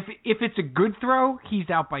 I mean, if it's a good throw, he's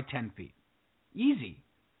out by 10 feet. Easy.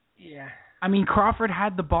 Yeah. I mean, Crawford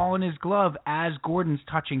had the ball in his glove as Gordon's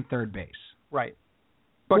touching third base. Right.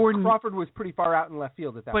 But Gordon, Crawford was pretty far out in left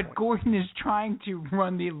field at that point. But Gordon is trying to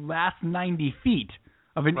run the last 90 feet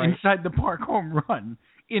of an Right. inside the park home run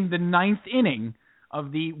in the 9th inning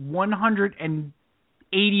of the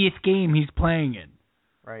 180th game he's playing in.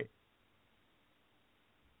 Right.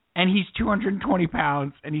 And he's 220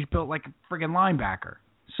 pounds, and he's built like a friggin' linebacker.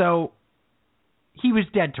 So he was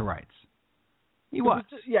dead to rights. He was.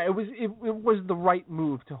 It was the right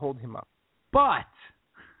move to hold him up. But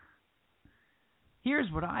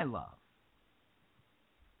here's what I love.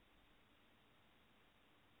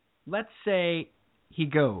 Let's say he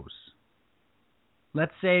goes.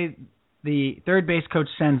 Let's say the third base coach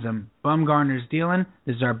sends him. Bumgarner's dealing.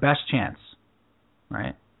 This is our best chance.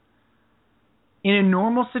 Right? In a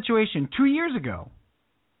normal situation, 2 years ago,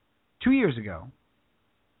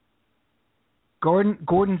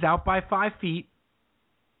 Gordon's out by 5 feet.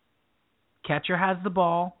 Catcher has the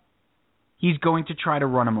ball. He's going to try to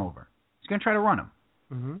run him over. He's going to try to run him.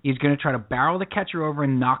 Mm-hmm. He's going to try to barrel the catcher over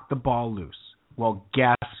and knock the ball loose. Well,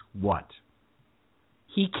 guess what?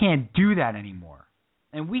 He can't do that anymore.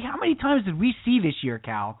 And how many times did we see this year,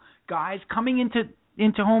 Cal, guys coming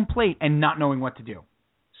into home plate and not knowing what to do?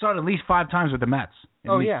 Saw it at least 5 times with the Mets.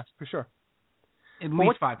 Yeah, for sure. At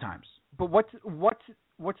least 5 times. But what's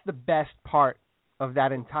the best part of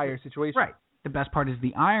that entire situation? Right. The best part is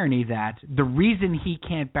the irony that the reason he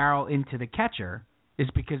can't barrel into the catcher is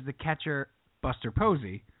because the catcher, Buster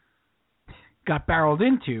Posey, got barreled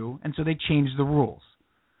into, and so they changed the rules.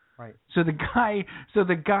 Right. So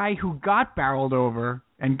the guy who got barreled over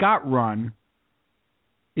and got run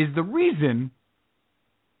is the reason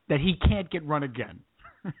that he can't get run again.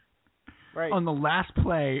 Right. On the last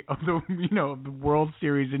play of the World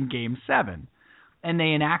Series in Game 7. And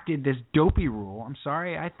they enacted this dopey rule. I'm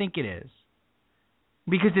sorry, I think it is.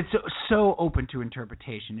 Because it's so open to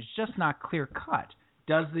interpretation. It's just not clear cut.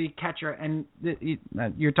 Does the catcher, and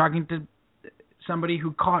you're talking to somebody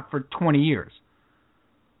who caught for 20 years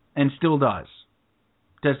and still does.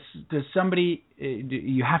 Does somebody,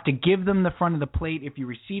 you have to give them the front of the plate. If you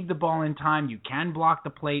receive the ball in time, you can block the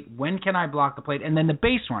plate. When can I block the plate? And then the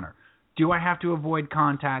base runner. Do I have to avoid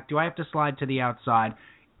contact? Do I have to slide to the outside?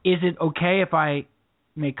 Is it okay if I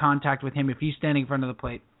make contact with him if he's standing in front of the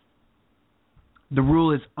plate? The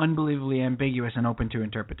rule is unbelievably ambiguous and open to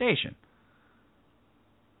interpretation.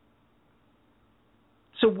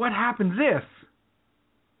 So what happens if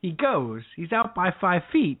he's out by 5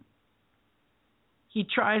 feet, he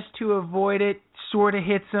tries to avoid it, sort of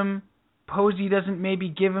hits him, Posey doesn't maybe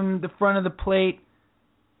give him the front of the plate.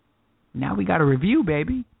 Now we got a review,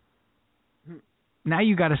 baby. Now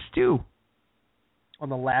you got a stew. On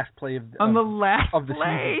the last play of the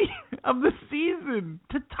season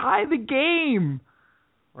to tie the game.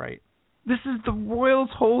 Right. This is the Royals'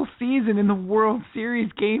 whole season in the World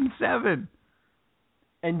Series Game 7.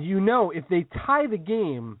 And if they tie the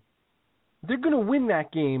game, they're going to win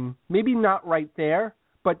that game. Maybe not right there,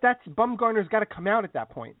 but Bumgarner's got to come out at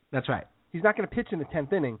that point. That's right. He's not going to pitch in the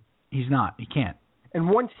 10th inning. He's not. He can't. And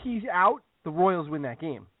once he's out, the Royals win that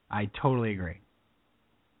game. I totally agree.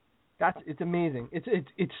 It's amazing.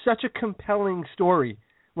 It's such a compelling story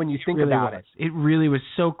when you think about it. It really was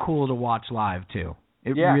so cool to watch live too.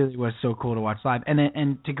 It really was so cool to watch live.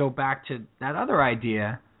 And to go back to that other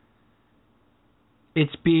idea,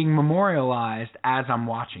 it's being memorialized as I'm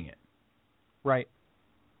watching it. Right.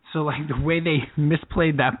 So like the way they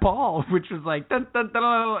misplayed that ball, which was like dun, dun, dun,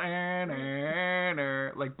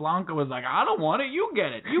 like Blanca was like, I don't want it, you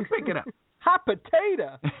get it, you pick it up. Hot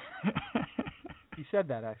potato. He said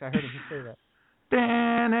that, actually. I heard him say that.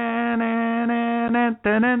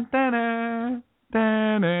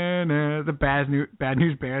 The Bad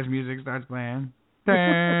News Bears music starts playing.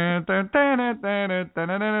 That's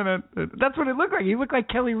what it looked like. He looked like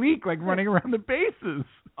Kelly Leak, like running around the bases.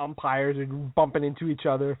 Umpires are bumping into each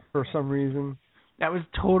other for some reason. That was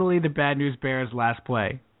totally the Bad News Bears last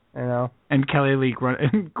play. I know. And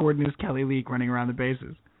Gordon is Kelly Leak running around the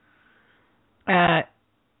bases.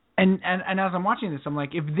 And as I'm watching this, I'm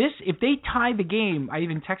like, if they tie the game, I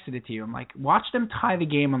even texted it to you. I'm like, watch them tie the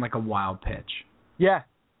game on like a wild pitch. Yeah.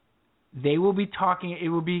 they will be talking. It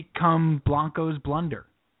will become Blanco's blunder,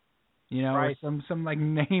 Right. or some like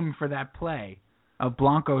name for that play of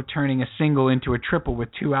Blanco turning a single into a triple with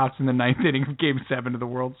 2 outs in the 9th inning of Game 7 of the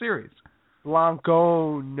World Series.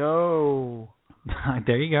 Blanco, no.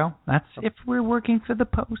 There you go. That's if we're working for the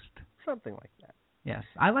Post. Something like that. Yes,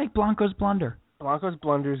 I like Blanco's blunder. Blanco's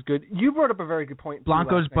blunder is good. You brought up a very good point.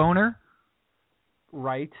 Blanco's boner.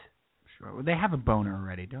 Right. Sure. They have a boner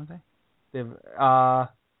already, don't they? They've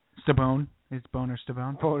Stabone. It's boner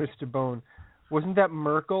Stabone. Boner to bone. Wasn't that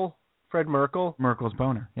Merkel? Fred Merkel? Merkel's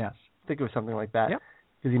boner. Yes. I think it was something like that. Yep.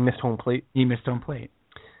 Because he missed home plate. He missed home plate.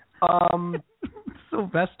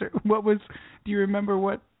 Sylvester. Do you remember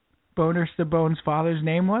what Boner Stabone's father's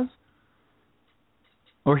name was?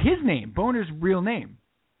 Or his name, Boner's real name.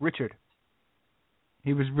 Richard.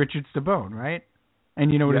 He was Richard Stabone, right?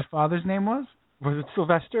 And you know what his father's name was? Was it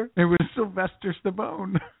Sylvester? It was Sylvester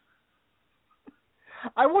Stabone.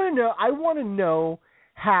 I want to know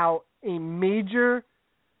how a major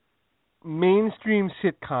mainstream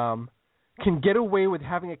sitcom can get away with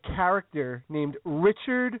having a character named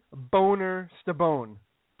Richard Boner Stabone.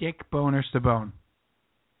 Dick Boner Stabone.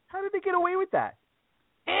 How did they get away with that?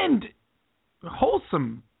 And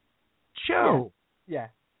wholesome show. Yeah,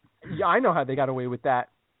 I know how they got away with that.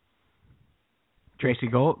 Tracy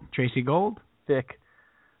Gold. Thick.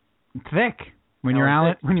 When you're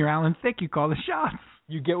Alan Thick, you call the shots.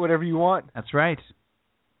 You get whatever you want. That's right.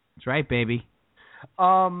 That's right, baby.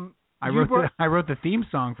 I wrote the theme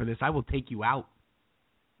song for this. I Will Take You Out.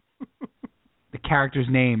 The character's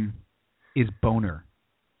name is Boner.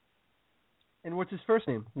 And what's his first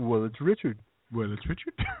name? Well, it's Richard.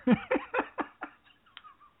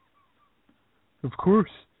 Of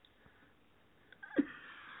course.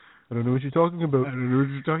 I don't know what you're talking about.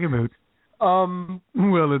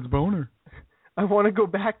 Well, it's Boner. I want to go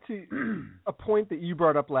back to a point that you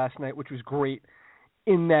brought up last night, which was great,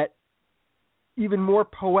 in that even more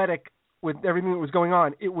poetic with everything that was going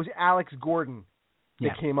on, it was Alex Gordon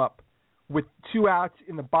that came up with 2 outs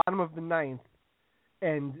in the bottom of the 9th,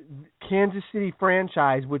 and Kansas City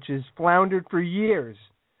franchise, which has floundered for years,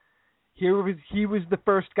 he was the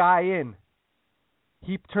first guy in.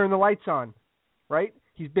 He turned the lights on, right?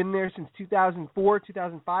 He's been there since 2004,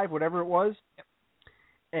 2005, whatever it was.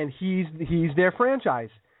 And he's their franchise.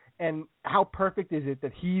 And how perfect is it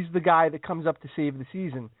that he's the guy that comes up to save the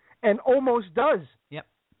season and almost does? Yep.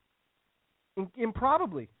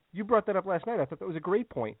 Improbably. You brought that up last night. I thought that was a great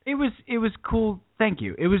point. It was cool. Thank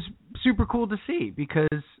you. It was super cool to see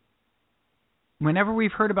because whenever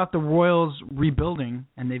we've heard about the Royals rebuilding,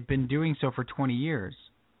 and they've been doing so for 20 years,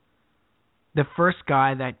 the first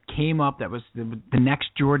guy that came up that was the next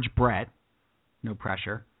George Brett, no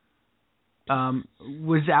pressure,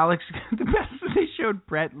 was Alex. The best they showed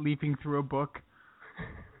Brett leaping through a book.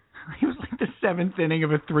 He was like the 7th inning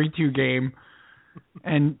of a 3-2 game,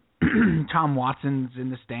 and Tom Watson's in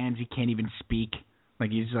the stands. He can't even speak.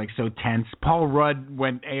 Like he's like so tense. Paul Rudd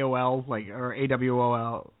went AOL, or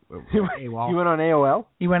AWOL. AWOL. He went on AOL?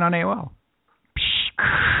 He went on AOL.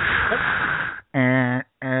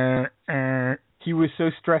 He was so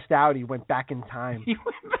stressed out he went back in time.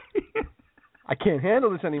 I can't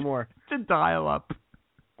handle this anymore. To dial up.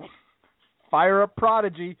 Fire up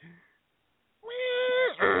Prodigy.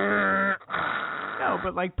 No,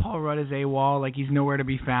 but like Paul Rudd is AWOL, like he's nowhere to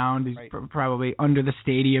be found. He's probably under the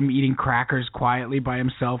stadium eating crackers quietly by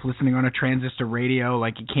himself, listening on a transistor radio,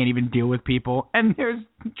 like he can't even deal with people. And there's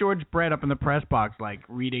George Brett up in the press box, like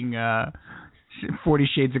reading 40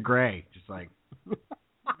 Shades of Grey, just like.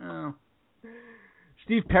 Oh.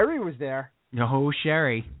 Steve Perry was there. Oh,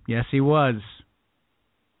 Sherry. Yes, he was.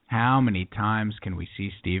 How many times can we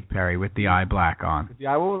see Steve Perry with the eye black on?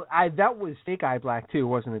 Yeah, that was fake eye black too,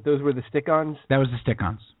 wasn't it? Those were the stick-ons. That was the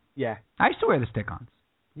stick-ons. Yeah. I used to wear the stick-ons.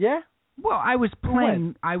 Yeah. Well, I was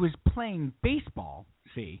playing baseball.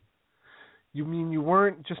 See. You mean you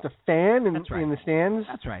weren't just a fan in the stands?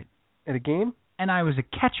 That's right. At a game? And I was a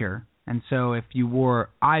catcher, and so if you wore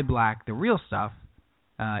eye black, the real stuff,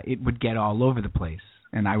 it would get all over the place,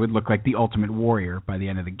 and I would look like the ultimate warrior by the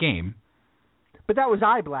end of the game. But that was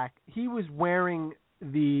eye black. He was wearing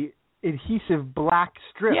the adhesive black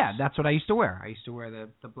strips. Yeah, that's what I used to wear. I used to wear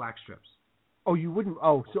the black strips. Oh, you wouldn't?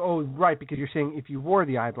 Right, because you're saying if you wore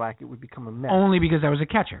the eye black, it would become a mess. Only because I was a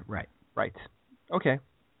catcher, right. Right. Okay.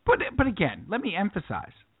 But again, let me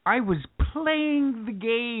emphasize, I was playing the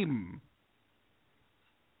game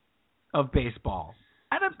of baseball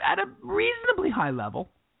at a reasonably high level.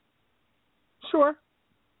 Sure.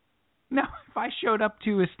 Now, if I showed up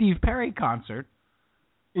to a Steve Perry concert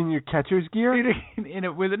in your catcher's gear,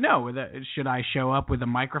 should I show up with a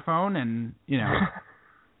microphone and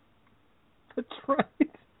That's right.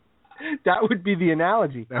 That would be the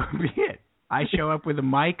analogy. That would be it. I show up with a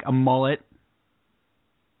mic, a mullet,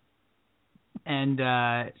 and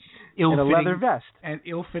a leather vest. And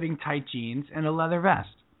ill-fitting tight jeans and a leather vest.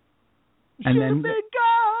 And then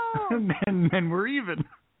go! and then we're even.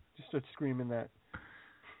 Just start screaming that.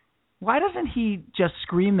 Why doesn't he just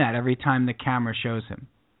scream that every time the camera shows him?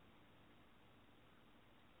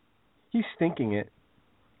 He's thinking it.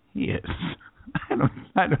 He is.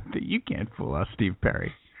 I don't think you can't fool us, Steve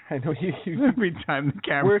Perry. I know you. Every time the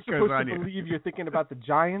camera We're goes supposed on to you. believe you're thinking about the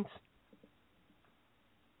Giants.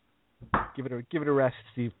 Give it a rest,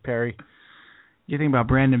 Steve Perry. You think about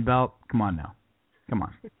Brandon Belt? Come on now. Come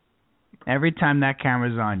on. Every time that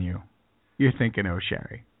camera's on you, you're thinking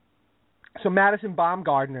O'Sherry. So Madison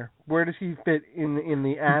Baumgartner, where does he fit in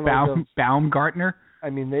the annals of Baumgartner? I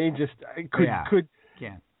mean, they just Can't.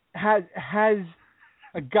 has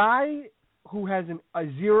a guy who has a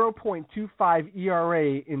 0.25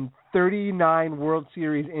 ERA in 39 World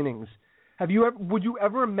Series innings. Would you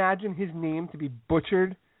ever imagine his name to be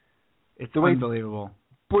butchered? It's unbelievable.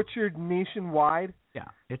 Butchered nationwide? Yeah,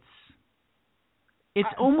 it's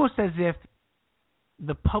almost as if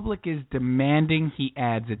the public is demanding he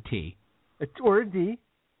adds a T. Or a D.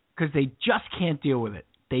 Because they just can't deal with it.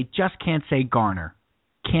 They just can't say Garner.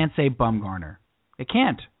 Can't say Bumgarner. They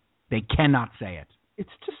can't. They cannot say it. It's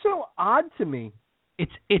just so odd to me.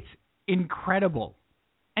 It's incredible.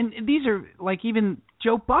 And these are like even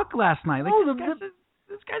Joe Buck last night. Like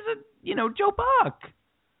this guy's a Joe Buck.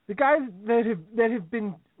 The guys that have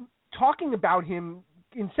been talking about him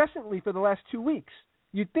incessantly for the last 2 weeks.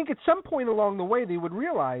 You'd think at some point along the way they would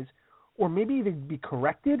realize, or maybe they'd be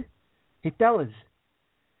corrected. Hey fellas,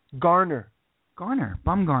 Bumgarner.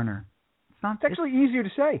 It's actually easier to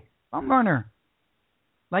say. Bumgarner.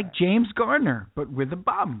 Like James Garner, but with a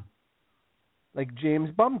bum. Like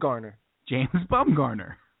James Bumgarner. James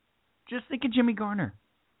Bumgarner. Just think of Jimmy Garner.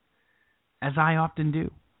 As I often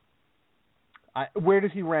do. Where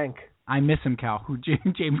does he rank? I miss him, Cal.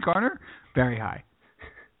 James Garner? Very high.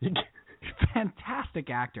 Fantastic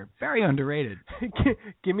actor. Very underrated.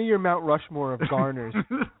 Give me your Mount Rushmore of Garners.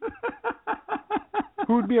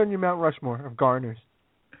 Who would be on your Mount Rushmore of Garners?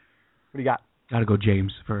 What do you got? Got to go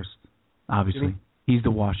James first, obviously. Jimmy? He's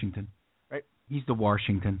the Washington. Right. He's the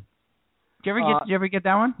Washington. Did you ever get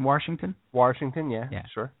that one? Washington? Washington, yeah.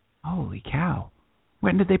 Sure. Holy cow.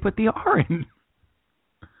 When did they put the R in?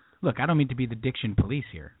 Look, I don't mean to be the diction police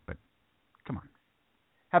here, but come on.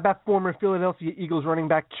 How about former Philadelphia Eagles running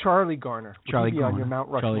back Charlie Garner? Charlie Garner. On your Mount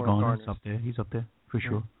Rushmore Charlie Garner's up there. He's up there for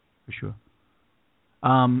sure.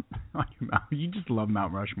 On your Mount, you just love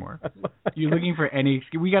Mount Rushmore. You're looking for any.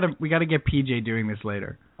 We gotta get PJ doing this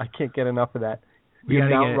later. I can't get enough of that. We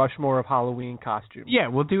have Mount Rushmore of Halloween costumes. Yeah,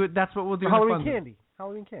 we'll do it. That's what we'll do. Halloween candy.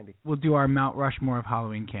 Halloween candy. We'll do our Mount Rushmore of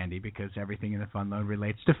Halloween candy because everything in the fun load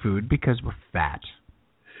relates to food because we're fat.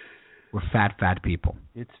 We're fat people.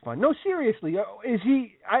 It's fun. No, seriously. Is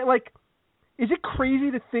it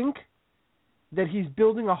crazy to think that he's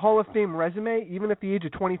building a Hall of Fame resume even at the age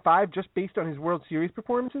of 25 just based on his World Series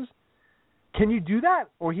performances? Can you do that?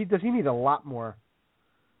 Or does he need a lot more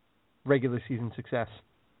regular season success?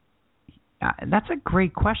 That's a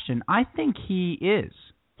great question. I think he is.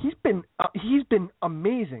 He's been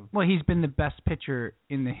amazing. Well, he's been the best pitcher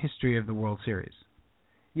in the history of the World Series.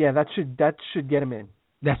 Yeah, that should get him in.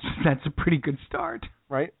 That's a pretty good start,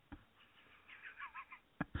 right?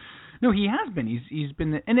 No, he has been. He's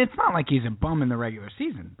been, and it's not like he's a bum in the regular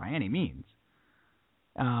season by any means.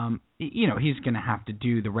 He's going to have to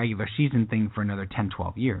do the regular season thing for another 10,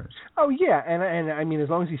 12 years. Oh yeah, and I mean, as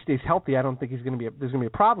long as he stays healthy, I don't think there's going to be a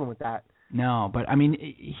problem with that. No, but I mean,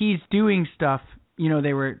 he's doing stuff.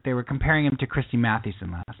 They were comparing him to Christy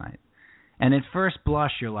Mathewson last night, and at first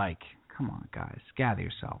blush, you're like, come on, guys, gather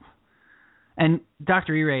yourself. And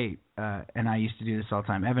Dr. E-Ray and I used to do this all the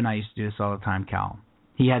time. Evan and I used to do this all the time, Cal.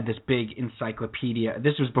 He had this big encyclopedia.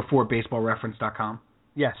 This was before baseballreference.com.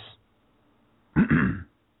 Yes. And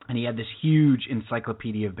he had this huge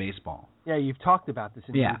encyclopedia of baseball. Yeah, you've talked about this.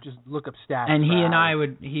 And you just look up stats. And he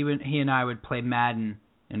and I would play Madden,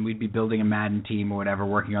 and we'd be building a Madden team or whatever,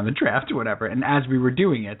 working on the draft or whatever. And as we were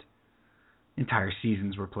doing it, entire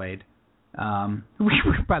seasons were played.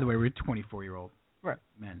 By the way, we're 24-year-old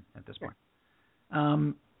men at this point.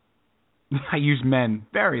 I use men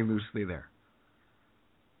very loosely there.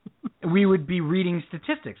 We would be reading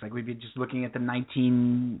statistics, like we'd be just looking at the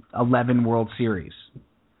 1911 World Series.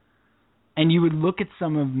 And you would look at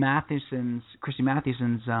some of Christy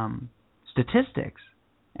Mathewson's statistics,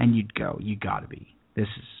 and you'd go, you gotta be. This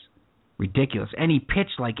is ridiculous. And he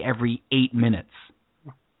pitched like every 8 minutes.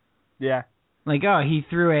 Yeah. Like, oh, he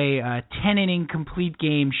threw a 10-inning complete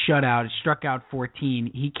game shutout, struck out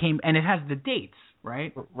 14. He came, and it has the dates,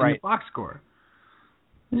 right? Right. In the box score.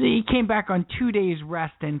 He came back on 2 days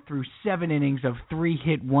rest and threw 7 innings of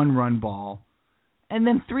 3-hit, 1-run ball. And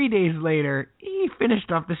then 3 days later, he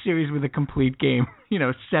finished off the series with a complete game,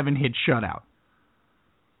 7-hit shutout.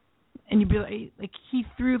 And you'd be like, he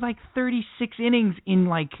threw like 36 innings in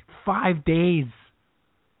like 5 days.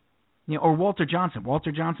 Or Walter Johnson.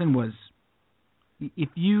 Walter Johnson was, if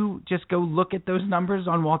you just go look at those numbers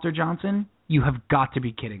on Walter Johnson, you have got to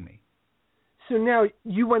be kidding me. So now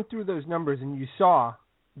you went through those numbers and you saw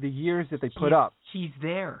the years that they put up. He's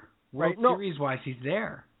there. Right? World Series-wise, he's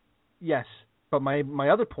there. Yes, but my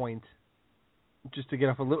other point, just to get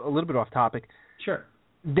off a little bit off topic. Sure.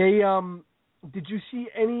 They did you see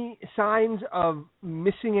any signs of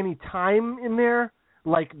missing any time in there,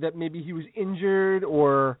 like that maybe he was injured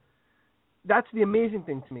or? That's the amazing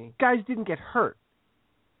thing to me. Guys didn't get hurt.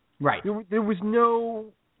 Right. There was no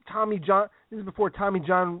Tommy John. This is before Tommy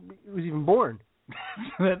John was even born.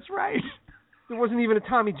 That's right. There wasn't even a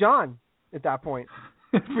Tommy John at that point.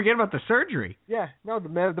 Forget about the surgery. Yeah, no, the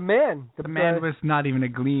man was not even a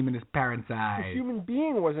gleam in his parents' eyes. The human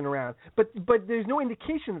being wasn't around. But there's no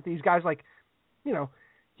indication that these guys,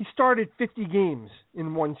 he started 50 games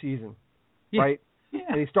in one season, right? Yeah.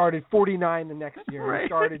 And he started 49 the next year. Right. He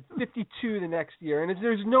started 52 the next year. And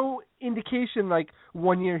there's no indication like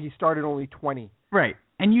 1 year he started only 20. Right.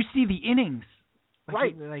 And you see the innings.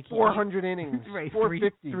 Right. 400 innings. Right.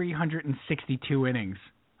 450. 362 innings.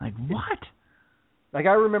 Like, what? Like,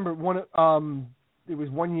 I remember it was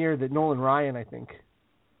 1 year that Nolan Ryan, I think,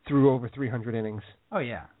 threw over 300 innings. Oh,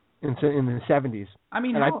 yeah. In the 70s. I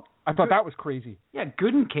mean, and I thought that was crazy. Yeah,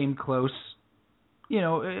 Gooden came close.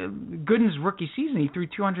 Gooden's rookie season, he threw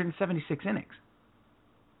 276 innings.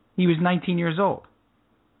 He was 19 years old.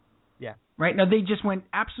 Yeah. Right? Now, they just went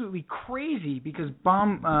absolutely crazy because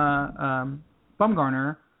Bumgarner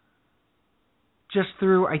just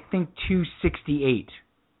threw, I think, 268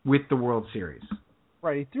 with the World Series.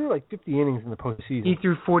 Right, he threw like 50 innings in the postseason. He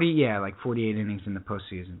threw 48 innings in the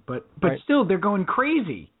postseason. But right. Still, they're going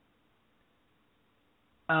crazy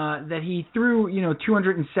that he threw,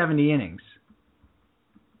 270 innings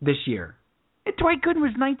this year. And Dwight Gooden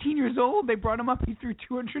was 19 years old. They brought him up. He threw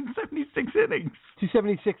 276 innings.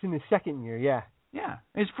 276 in his second year, yeah. Yeah.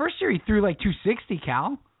 His first year, he threw like 260,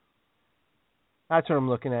 Cal. That's what I'm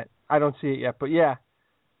looking at. I don't see it yet, but yeah.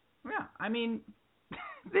 Yeah, I mean,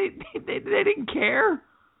 they didn't care.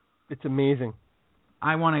 It's amazing.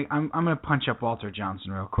 I'm gonna punch up Walter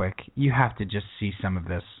Johnson real quick. You have to just see some of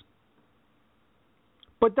this.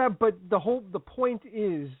 But the point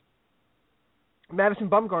is, Madison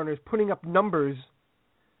Bumgarner is putting up numbers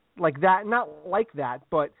like that, not like that,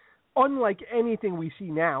 but unlike anything we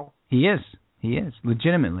see now. He is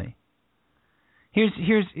legitimately. Here's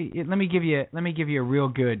let me give you a real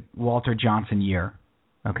good Walter Johnson year.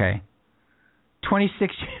 Okay.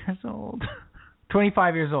 26 years old.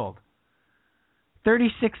 25 years old.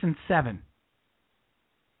 36-7.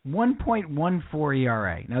 1.14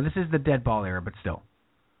 ERA. Now this is the dead ball era, but still.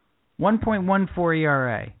 1.14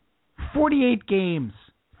 ERA. 48 games.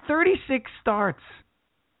 36 starts.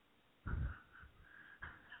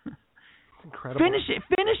 It's incredible.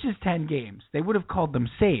 Finishes 10 games. They would have called them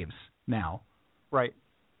saves now. Right.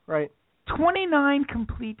 29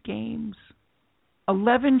 complete games.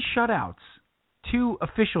 11 shutouts. 2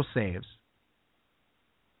 official saves.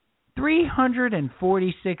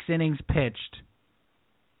 346 innings pitched.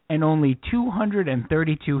 And only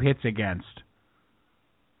 232 hits against.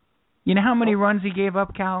 You know how many runs he gave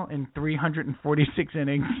up, Cal, in 346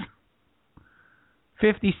 innings?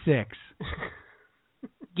 56.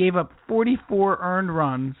 Gave up 44 earned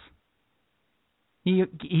runs. He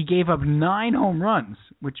gave up 9 home runs,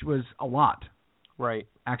 which was a lot. Right.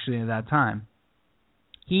 Actually, at that time.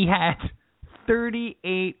 He had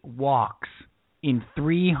 38 walks in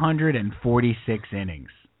 346 innings.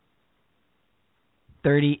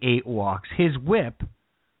 38 walks. His whip,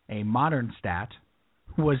 a modern stat,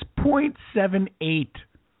 was .78. It's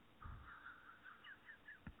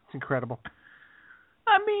incredible.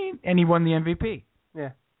 I mean, and he won the MVP.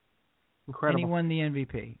 Yeah. Incredible. And he won the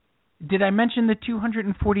MVP. Did I mention the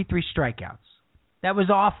 243 strikeouts? That was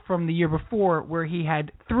off from the year before where he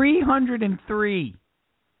had 303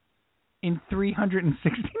 in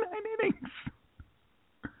 369 innings.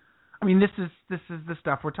 I mean, this is the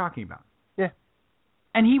stuff we're talking about. Yeah.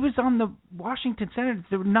 And he was on the Washington Senators.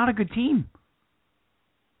 They were not a good team.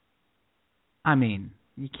 I mean,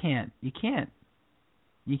 you can't.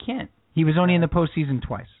 He was only in the postseason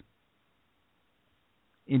twice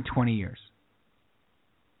in 20 years.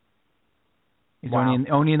 He's Wow.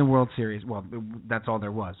 only in the World Series. Well, that's all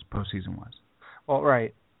there was. Postseason was. Well,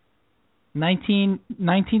 right.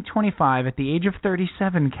 1925, at the age of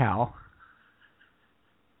 37, Cal,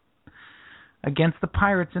 against the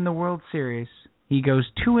Pirates in the World Series, he goes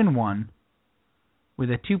 2-1 with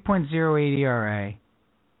a 2.08 ERA.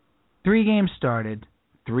 3 games started,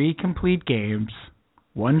 3 complete games,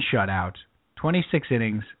 1 shutout, 26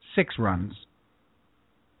 innings, 6 runs,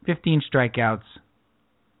 15 strikeouts,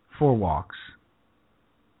 4 walks.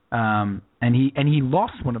 And he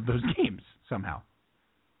lost one of those games somehow.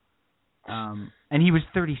 And he was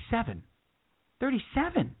 37.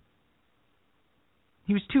 37.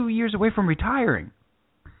 He was 2 years away from retiring.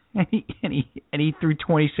 And he threw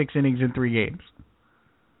 26 innings in 3 games.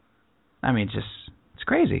 I mean, it's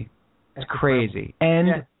crazy. It's crazy.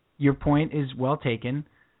 And your point is well taken.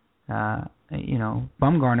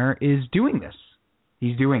 Bumgarner is doing this.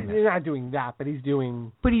 He's doing this. He's not doing that, but he's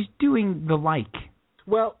doing. But he's doing the like.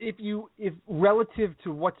 Well, if relative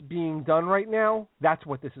to what's being done right now, that's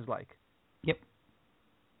what this is like.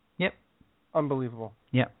 Yep. Unbelievable.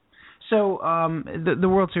 Yep. So the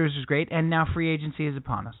World Series is great, and now free agency is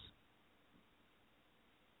upon us.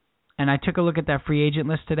 And I took a look at that free agent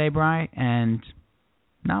list today, Bri, and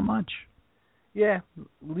not much. Yeah,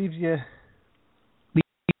 leaves you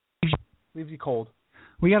cold.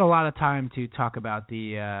 We got a lot of time to talk about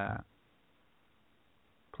the.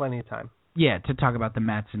 Plenty of time. Yeah, to talk about the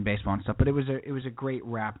Mets and baseball and stuff. But it was a great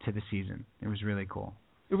wrap to the season. It was really cool.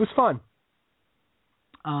 It was fun.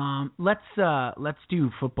 Let's do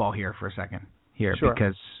football here for a second here, sure.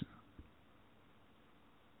 Because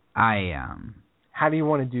How do you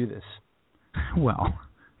want to do this? Well,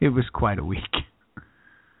 it was quite a week.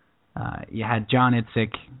 You had John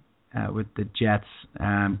Itzik with the Jets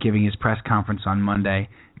giving his press conference on Monday.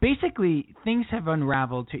 Basically, things have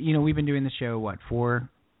unraveled. We've been doing the show, 4+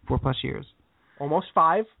 years? Almost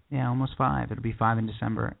 5? Yeah, almost 5. It'll be 5 in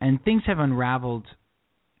December. And things have unraveled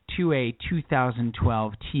to a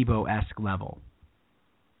 2012 Tebow-esque level.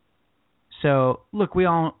 So, look, we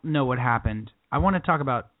all know what happened. I want to talk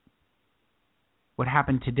about what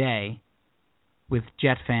happened today with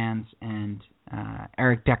Jet fans and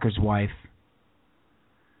Eric Decker's wife.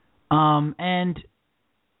 And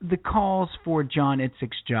the calls for John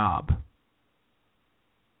Itzik's job.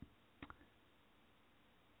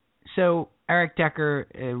 So Eric Decker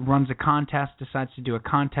runs a contest, decides to do a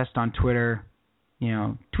contest on Twitter.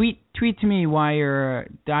 Tweet to me why you're a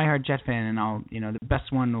diehard Jet fan, and I'll, the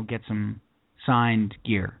best one will get some signed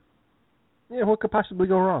gear. Yeah, what could possibly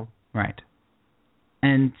go wrong? Right.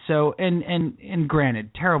 And so, and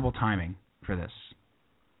granted, terrible timing for this.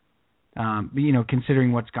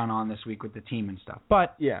 Considering what's gone on this week with the team and stuff.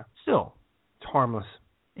 But yeah, still, it's harmless.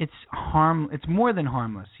 It's more than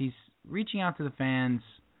harmless. He's reaching out to the fans,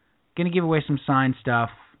 going to give away some signed stuff.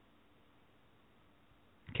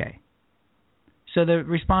 Okay. So the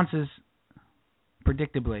responses,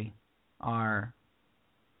 predictably, are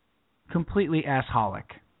completely assholic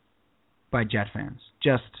by Jet fans.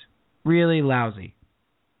 Just really lousy.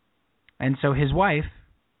 And so his wife,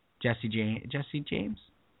 Jessie James,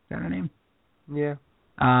 is that her name? Yeah.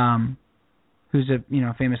 Who's a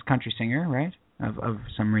famous country singer, right? Of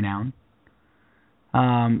some renown.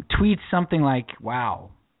 Tweets something like,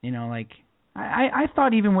 "Wow, I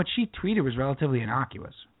thought even what she tweeted was relatively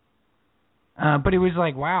innocuous. But it was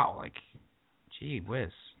like, wow, gee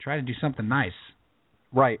whiz, try to do something nice."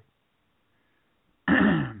 Right.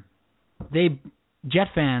 Jet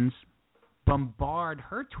fans bombard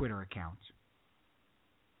her Twitter account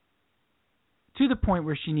to the point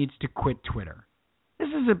where she needs to quit Twitter. This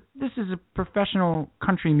is a professional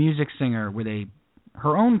country music singer with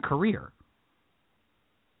her own career.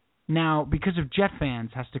 Now, because of Jet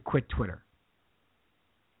fans, has to quit Twitter.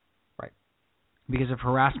 Right. Because of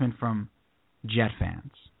harassment from Jet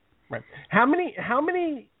fans. Right. How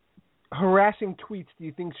many harassing tweets do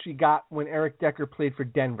you think she got when Eric Decker played for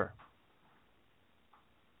Denver?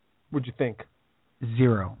 Would you think?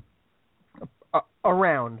 0.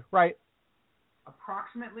 Around, right?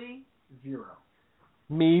 Approximately 0.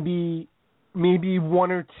 Maybe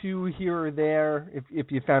 1 or 2 here or there if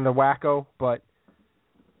you found a wacko, but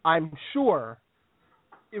I'm sure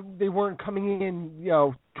they weren't coming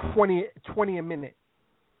in, 20 a minute.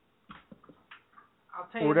 I'll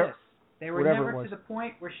tell you this. They were never to the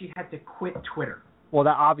point where she had to quit Twitter. Well,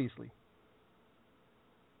 that obviously.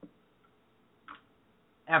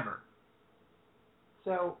 Ever.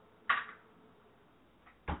 So,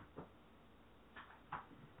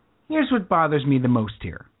 here's what bothers me the most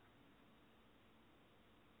here.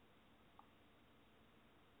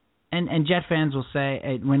 And Jet fans will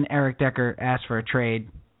say, when Eric Decker asked for a trade,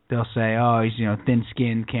 They'll say, oh, he's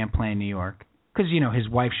thin-skinned, can't play in New York, because his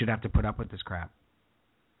wife should have to put up with this crap.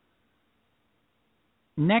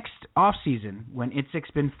 Next off-season, when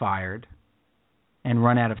Itzik's been fired and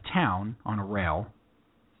run out of town on a rail,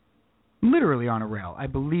 literally on a rail. I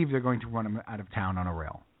believe they're going to run him out of town on a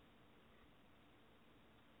rail.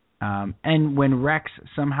 And when Rex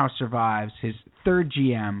somehow survives his third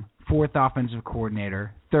GM, fourth offensive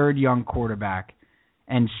coordinator, third young quarterback,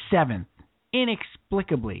 and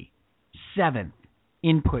inexplicably seventh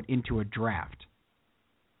input into a draft,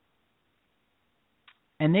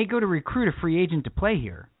 and they go to recruit a free agent to play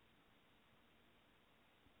here,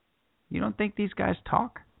 you don't think these guys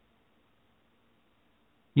talk?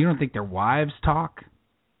 You don't think their wives talk?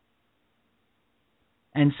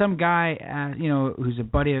 And some guy, who's a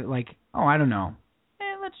buddy of, I don't know.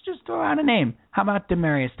 Let's just throw out a name. How about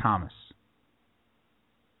Demaryius Thomas,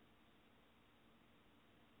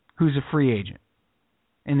 who's a free agent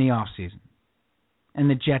in the offseason, and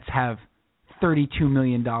the Jets have $32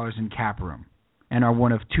 million in cap room and are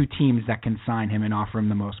one of two teams that can sign him and offer him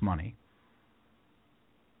the most money.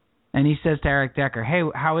 And he says to Eric Decker, hey,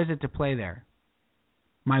 how is it to play there?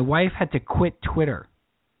 My wife had to quit Twitter.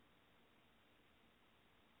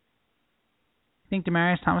 Think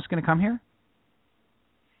Demaryius Thomas is going to come here?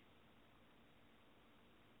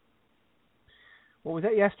 Well, was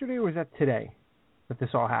that yesterday or was that today that this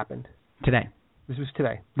all happened? Today. This was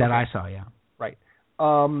today. That okay. I saw, yeah. Right.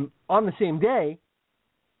 On the same day,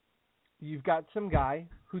 you've got some guy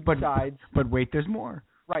who decides... But wait, there's more.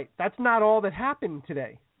 Right. That's not all that happened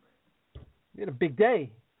today. We had a big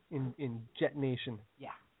day in Jet Nation. Yeah.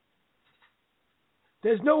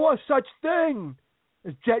 There's no such thing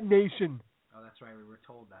as Jet Nation. Oh, that's right. We were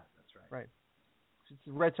told that. That's right. Right. It's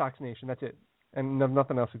Red Sox Nation. That's it. And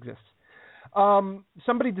nothing else exists.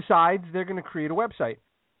 Somebody decides they're going to create a website.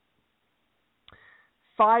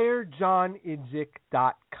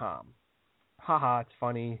 FireJohnIdzik.com. Haha, it's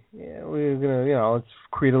funny. Yeah, we're going to, let's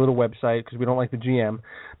create a little website because we don't like the GM.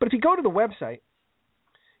 But if you go to the website,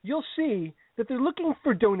 you'll see that they're looking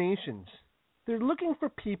for donations. They're looking for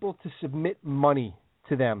people to submit money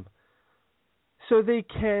to them so they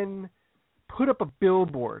can put up a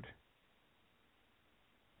billboard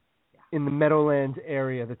in the Meadowlands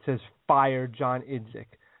area that says "Fire John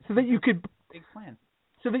Idzik," so that you could big plan.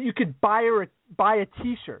 So that you could buy a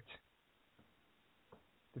T-shirt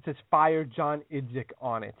that says "Fire John Idzik"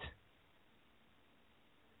 on it.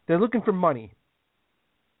 They're looking for money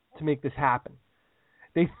to make this happen.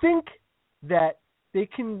 They think that they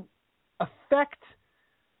can affect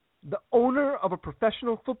the owner of a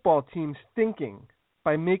professional football team's thinking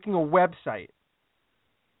by making a website.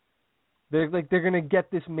 They're going to get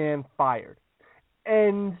this man fired.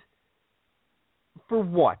 And for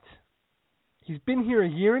what? He's been here a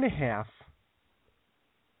year and a half.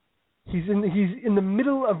 He's in the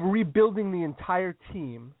middle of rebuilding the entire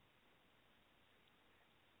team.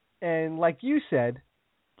 And like you said,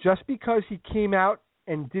 just because he came out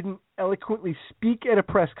and didn't eloquently speak at a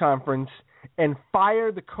press conference and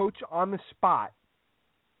fire the coach on the spot,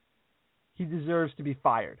 he deserves to be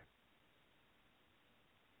fired.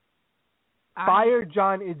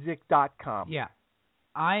 FireJohnIdzik.com. Yeah.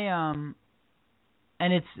 And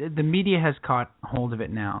it's the media has caught hold of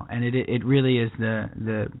it now, and it really is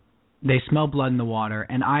they smell blood in the water,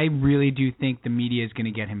 and I really do think the media is going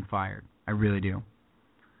to get him fired. I really do.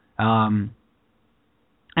 And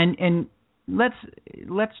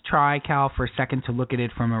let's try, Cal, for a second to look at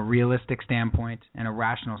it from a realistic standpoint and a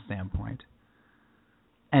rational standpoint,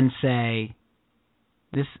 and say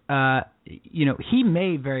this. He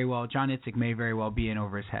may very well, John Idzik may very well be in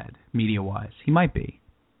over his head, media-wise. He might be.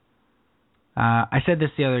 I said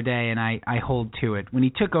this the other day, and I hold to it. When he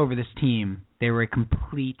took over this team, they were a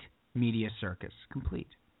complete media circus. Complete.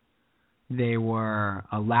 They were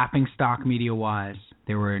a laughingstock media-wise.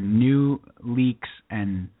 There were new leaks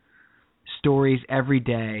and stories every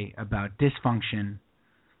day about dysfunction.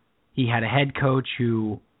 He had a head coach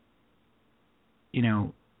who,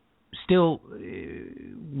 still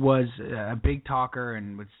was a big talker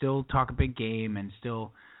and would still talk a big game, and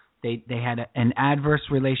still they had an adverse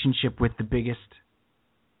relationship with the biggest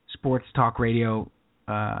sports talk radio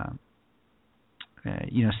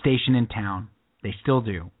station in town. They still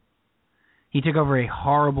do. He took over a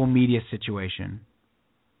horrible media situation,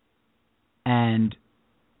 and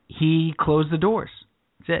he closed the doors.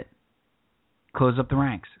 That's it. Closed up the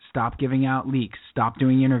ranks. Stopped giving out leaks. Stopped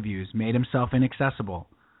doing interviews. Made himself inaccessible.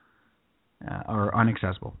 Or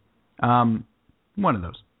unaccessible. One of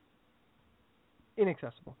those.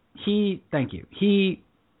 Inaccessible. Thank you. He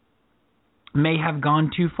may have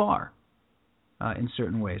gone too far. in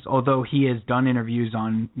certain ways. Although he has done interviews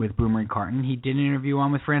with Boomer and Carton, he did an interview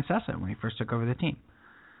with Francesa when he first took over the team.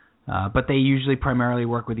 But they usually primarily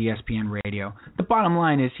work with ESPN Radio. The bottom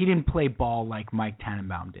line is he didn't play ball like Mike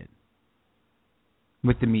Tannenbaum did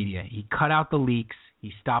with the media. He cut out the leaks.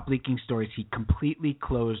 He stopped leaking stories. He completely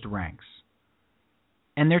closed ranks.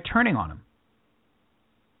 And they're turning on him.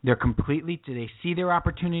 They see their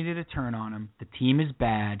opportunity to turn on him. The team is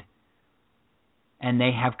bad. And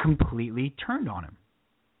they have completely turned on him.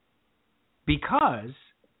 Because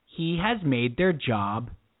he has made their job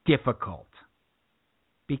difficult.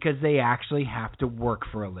 Because they actually have to work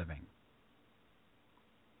for a living.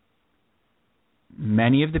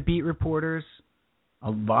 Many of the beat reporters, a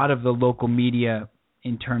lot of the local media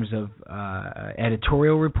in terms of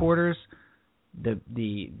editorial reporters, the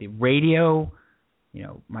radio,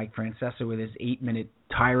 Mike Francesa with his 8-minute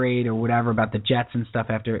tirade or whatever about the Jets and stuff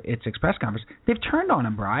after its press conference, they've turned on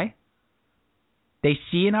him, Bri. They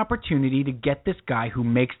see an opportunity to get this guy who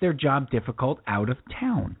makes their job difficult out of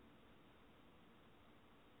town.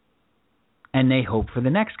 And they hope for the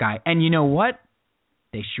next guy. And you know what?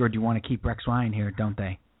 They sure do want to keep Rex Ryan here, don't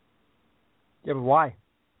they? Yeah, but why?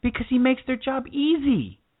 Because he makes their job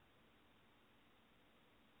easy.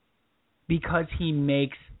 Because he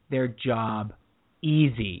makes their job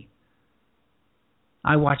easy.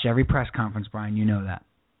 I watch every press conference, Brian. You know that.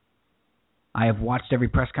 I have watched every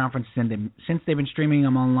press conference since they've been streaming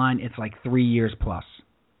them online. It's like 3 years plus.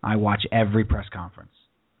 I watch every press conference.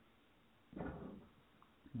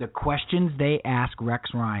 The questions they ask Rex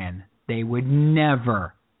Ryan, they would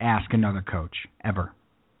never ask another coach, ever.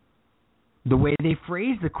 The way they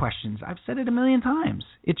phrase the questions, I've said it a million times.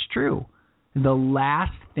 It's true. The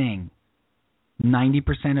last thing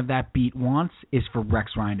 90% of that beat wants is for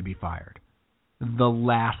Rex Ryan to be fired. The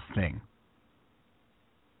last thing.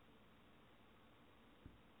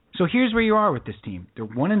 So here's where you are with this team. They're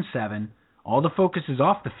 1-7. All the focus is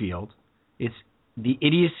off the field. It's the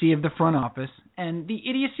idiocy of the front office and the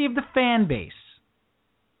idiocy of the fan base.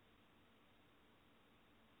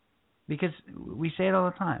 Because we say it all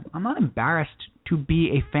the time. I'm not embarrassed to be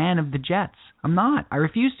a fan of the Jets. I'm not. I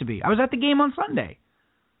refuse to be. I was at the game on Sunday.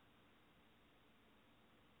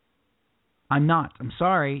 I'm not. I'm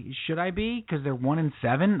sorry. Should I be? Because they're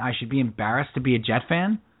 1-7, I should be embarrassed to be a Jet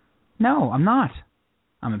fan? No, I'm not.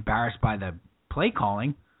 I'm embarrassed by the play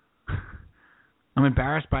calling. I'm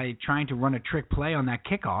embarrassed by trying to run a trick play on that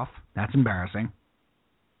kickoff. That's embarrassing.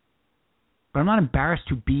 But I'm not embarrassed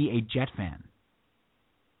to be a Jet fan.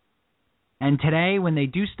 And today, when they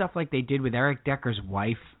do stuff like they did with Eric Decker's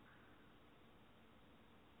wife,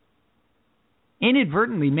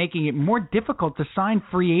 inadvertently making it more difficult to sign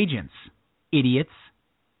free agents, idiots.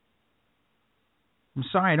 I'm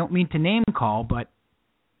sorry, I don't mean to name call, but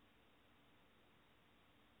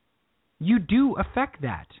you do affect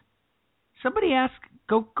that. Somebody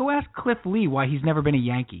go ask Cliff Lee why he's never been a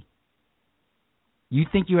Yankee. You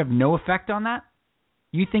think you have no effect on that?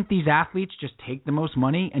 You think these athletes just take the most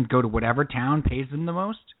money and go to whatever town pays them the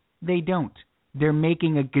most? They don't. They're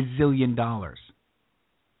making a gazillion dollars.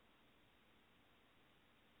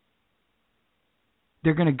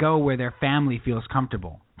 They're going to go where their family feels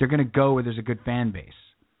comfortable. They're going to go where there's a good fan base.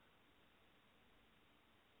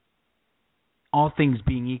 All things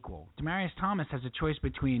being equal, Demaryius Thomas has a choice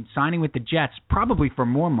between signing with the Jets, probably for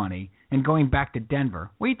more money, and going back to Denver.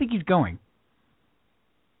 Where do you think he's going?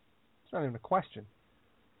 It's not even a question.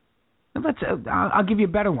 I'll give you a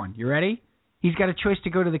better one. You ready? He's got a choice to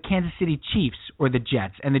go to the Kansas City Chiefs or the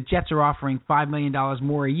Jets, and the Jets are offering $5 million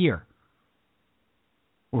more a year,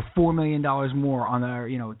 or $4 million more on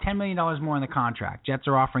the, $10 million more on the contract. Jets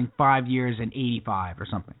are offering 5 years and 85 or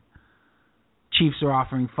something. Chiefs are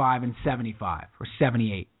offering 5 and 75 or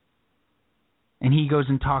 78. And he goes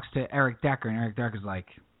and talks to Eric Decker, and Eric Decker's like,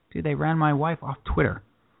 dude, they ran my wife off Twitter.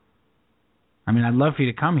 I mean, I'd love for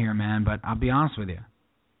you to come here, man, but I'll be honest with you.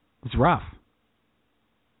 It's rough.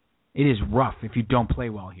 It is rough if you don't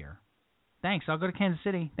play well here. Thanks, I'll go to Kansas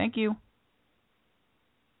City. Thank you.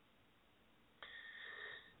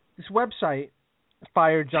 This website,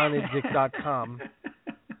 firejohnidzik.com,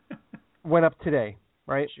 went up today,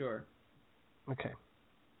 right? Sure. Okay.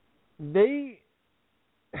 They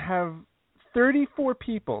have 34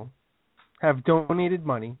 people have donated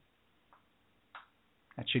money.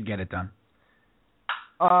 That should get it done.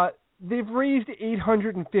 They've raised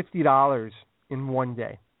 $850 in one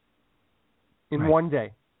day. In one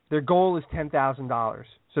day. Their goal is $10,000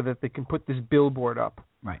 so that they can put this billboard up.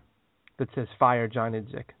 Right. That says Fire John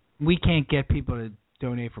Idzik. We can't get people to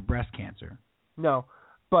donate for breast cancer. No.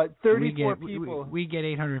 But 34 people. We get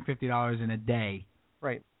 $850 in a day.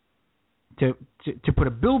 Right. To put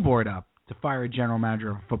a billboard up to fire a general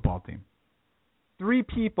manager of a football team. 3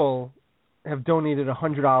 people have donated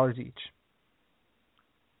 $100 each.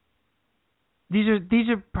 These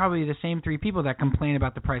are probably the same 3 people that complain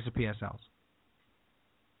about the price of PSLs.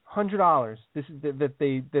 $100 that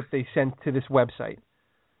they sent to this website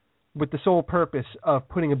with the sole purpose of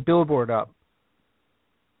putting a billboard up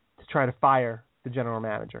to try to fire the general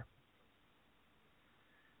manager.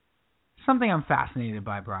 Something I'm fascinated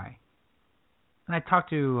by, Bri. And I talked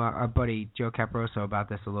to our buddy Joe Caproso about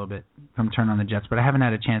this a little bit from Turn on the Jets, but I haven't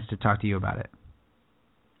had a chance to talk to you about it.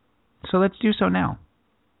 So let's do so now.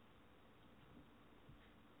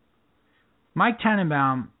 Mike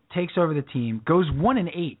Tannenbaum takes over the team, goes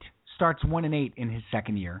 1-8, starts 1-8 in his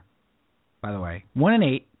second year. By the way,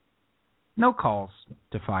 1-8, no calls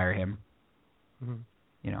to fire him. Mm-hmm.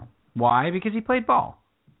 You know why? Because he played ball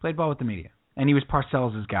with the media, and he was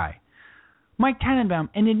Parcells' guy. Mike Tannenbaum,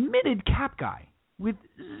 an admitted cap guy with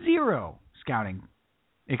 0 scouting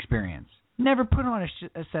experience, never put on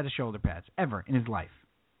a set of shoulder pads ever in his life.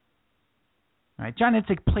 All right, John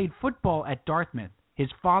Idzik played football at Dartmouth. His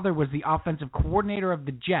father was the offensive coordinator of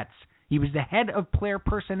the Jets. He was the head of player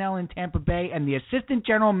personnel in Tampa Bay and the assistant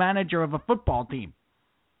general manager of a football team.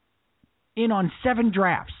 In on 7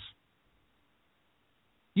 drafts.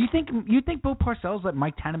 You think Bill Parcells let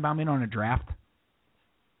Mike Tannenbaum in on a draft?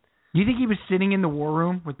 You think he was sitting in the war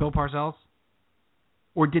room with Bill Parcells?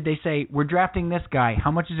 Or did they say, we're drafting this guy,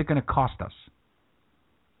 how much is it going to cost us?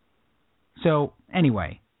 So,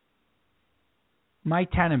 anyway,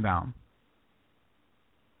 Mike Tannenbaum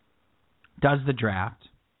does the draft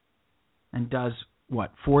and does,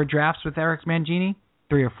 4 drafts with Eric Mangini?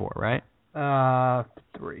 3 or 4, right?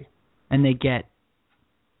 3. And they get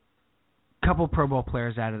a couple Pro Bowl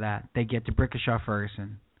players out of that. They get DeBrickashaw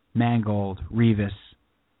Ferguson, Mangold, Revis,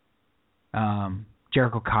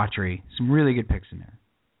 Jericho Cotchery. Some really good picks in there,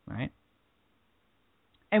 right?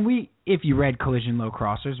 And if you read Collision Low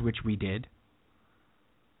Crossers, which we did,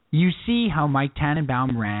 you see how Mike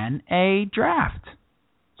Tannenbaum ran a draft.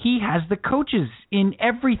 He has the coaches in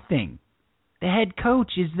everything. The head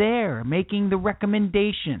coach is there making the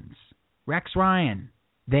recommendations. Rex Ryan,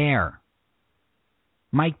 there.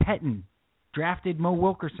 Mike Pettin drafted Mo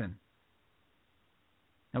Wilkerson.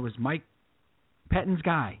 That was Mike Pettin's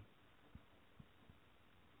guy.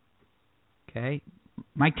 Okay?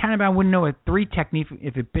 Mike Tannenbaum wouldn't know a 3 technique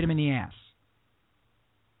if it bit him in the ass.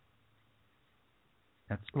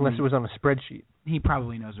 Unless it was on a spreadsheet. He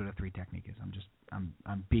probably knows what a 3 technique is.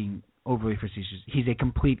 I'm being overly facetious. He's a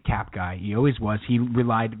complete cap guy. He always was. He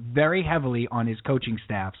relied very heavily on his coaching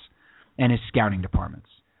staffs and his scouting departments.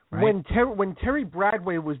 Right? When Terry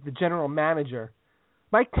Bradway was the general manager,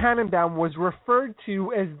 Mike Tannenbaum was referred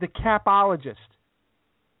to as the capologist.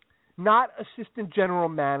 Not assistant general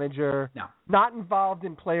manager. No. Not involved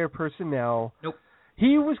in player personnel. Nope.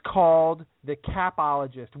 He was called the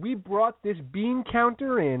capologist. We brought this bean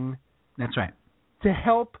counter in. That's right. To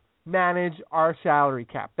help manage our salary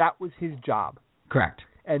cap. That was his job. Correct.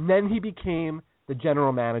 And then he became the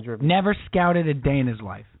general manager. Never scouted a day in his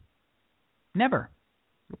life. Never.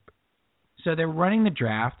 So they're running the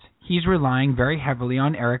draft. He's relying very heavily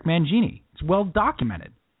on Eric Mangini. It's well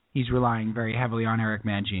documented. He's relying very heavily on Eric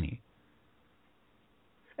Mangini.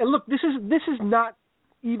 And look, this is not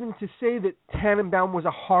even to say that Tannenbaum was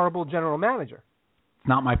a horrible general manager. It's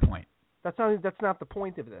not my point. That's not the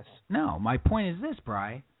point of this. No, my point is this,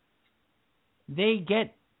 Bri. They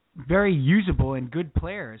get very usable and good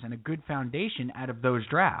players and a good foundation out of those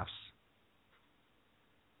drafts.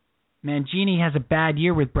 Mangini has a bad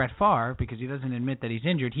year with Brett Favre because he doesn't admit that he's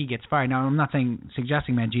injured. He gets fired. Now, I'm not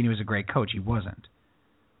suggesting Mangini was a great coach. He wasn't.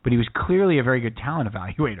 But he was clearly a very good talent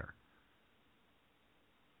evaluator.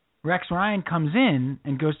 Rex Ryan comes in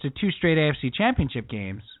and goes to 2 straight AFC championship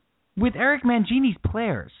games with Eric Mangini's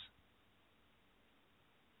players,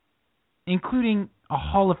 including a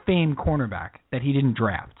Hall of Fame cornerback that he didn't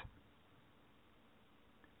draft.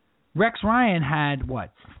 Rex Ryan had,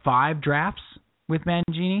 5 drafts with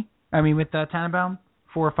Mangini? With Tannenbaum?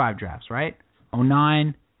 4 or 5 drafts, right?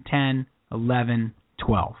 09, 10, 11,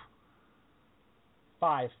 12.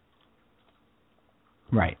 5.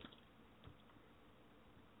 Right.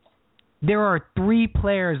 There are 3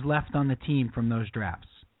 players left on the team from those drafts.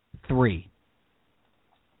 3.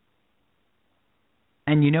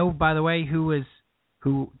 And you know, by the way, who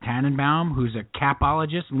Tannenbaum, who's a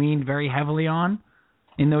capologist, leaned very heavily on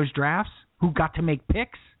in those drafts? Who got to make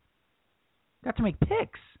picks? Got to make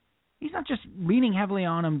picks. He's not just leaning heavily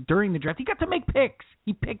on him during the draft. He got to make picks.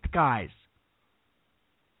 He picked guys.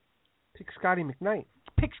 Pick Scotty McKnight.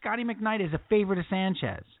 Pick Scotty McKnight as a favor to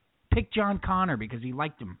Sanchez. Pick John Connor because he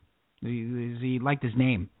liked him. He liked his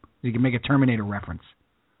name. You can make a Terminator reference.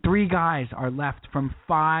 3 guys are left from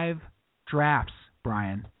 5 drafts,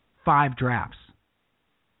 Brian. 5 drafts.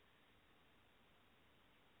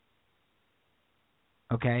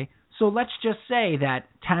 Okay? So let's just say that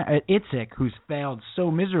Itzik, who's failed so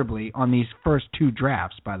miserably on these first 2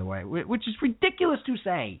 drafts, by the way, which is ridiculous to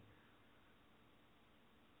say,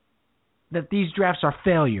 that these drafts are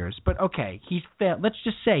failures. But okay, he's failed. Let's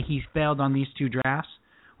just say he's failed on these 2 drafts.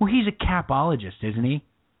 Well, he's a capologist, isn't he?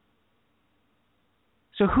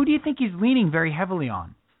 So who do you think he's leaning very heavily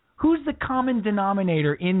on? Who's the common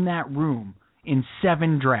denominator in that room in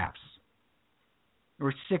 7 drafts?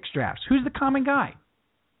 Or 6 drafts? Who's the common guy?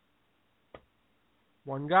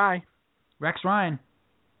 One guy. Rex Ryan.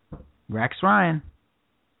 Rex Ryan.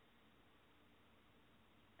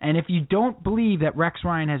 And if you don't believe that Rex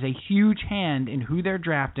Ryan has a huge hand in who they're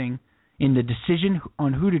drafting, in the decision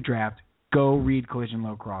on who to draft, go read Collision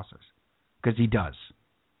Low Crossers. Because he does.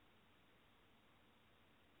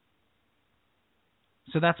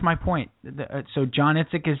 So that's my point. So John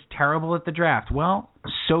Itzik is terrible at the draft. Well,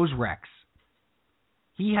 so's Rex.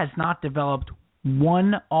 He has not developed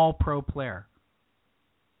one all-pro player.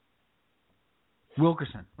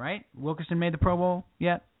 Wilkerson, right? Wilkerson made the Pro Bowl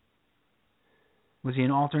yet? Was he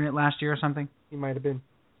an alternate last year or something? He might have been.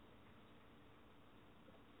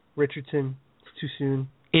 Richardson, it's too soon.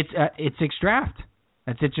 It's Itzik's draft.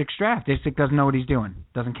 That's Itzik's draft. Itzik doesn't know what he's doing.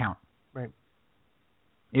 Doesn't count. Right.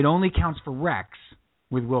 It only counts for Rex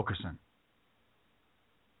with Wilkerson.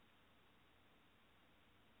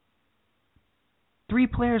 Three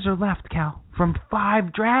players are left, Cal, from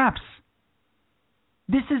 5 drafts.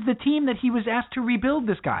 This is the team that he was asked to rebuild,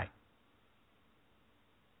 this guy.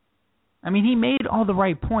 I mean, he made all the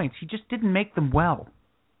right points. He just didn't make them well.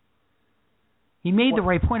 He made the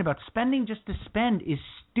right point about spending just to spend is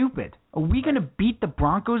stupid. Are we going to beat the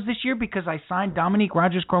Broncos this year because I signed Dominique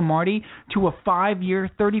Rodgers-Cromartie to a 5-year,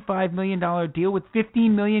 $35 million deal with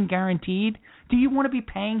 $15 million guaranteed? Do you want to be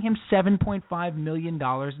paying him $7.5 million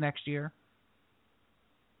next year?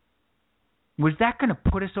 Was that going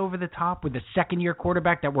to put us over the top with a second-year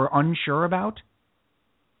quarterback that we're unsure about?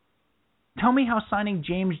 Tell me how signing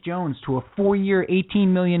James Jones to a 4-year, $18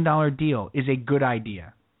 million deal is a good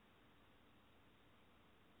idea.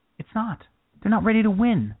 It's not. They're not ready to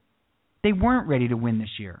win. They weren't ready to win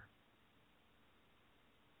this year.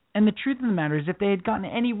 And the truth of the matter is, if they had gotten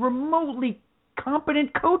any remotely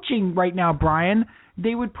competent coaching right now, Brian,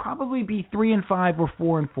 they would probably be 3-5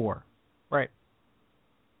 or 4-4. Right.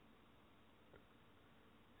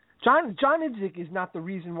 John Idzik is not the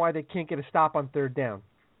reason why they can't get a stop on 3rd down.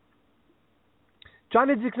 John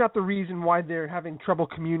Idzik's not the reason why they're having trouble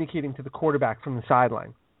communicating to the quarterback from the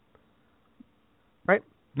sideline. Right?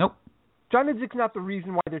 Nope. John Idzik's not the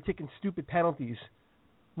reason why they're taking stupid penalties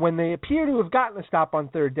when they appear to have gotten a stop on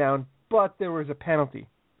 3rd down, but there was a penalty.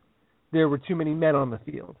 There were too many men on the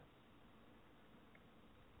field.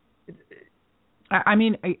 I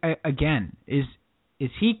mean, again, is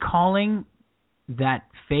he calling that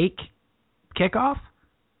fake kickoff?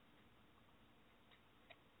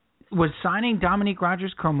 Was signing Dominique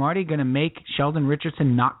Rodgers-Cromartie going to make Sheldon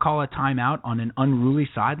Richardson not call a timeout on an unruly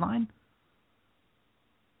sideline?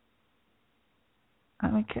 I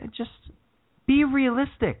mean, just be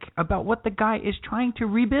realistic about what the guy is trying to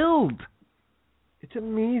rebuild. It's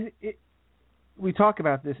amazing. We talk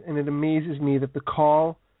about this, and it amazes me that the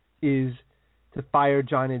call is to fire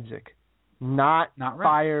John Idzik, not right.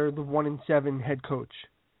 Fire the 1-7 head coach.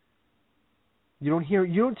 You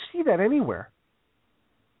don't see that anywhere.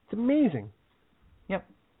 It's amazing. Yep.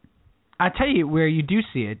 I tell you where you do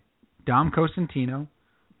see it. Dom Cosentino,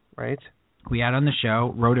 right? We had on the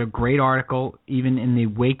show, wrote a great article even in the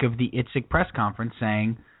wake of the Itzik press conference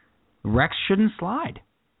saying Rex shouldn't slide.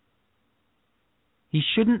 He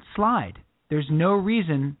shouldn't slide. There's no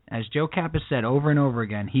reason, as Joe Kapp has said over and over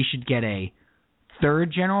again, he should get a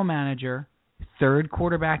 3rd general manager, 3rd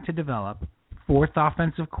quarterback to develop, 4th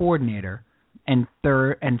offensive coordinator, and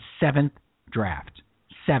 7th draft.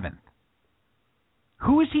 7th.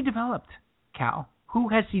 Who has he developed, Cal? Who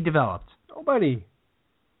has he developed? Nobody.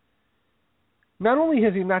 Not only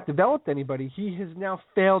has he not developed anybody, he has now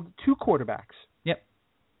failed 2 quarterbacks. Yep.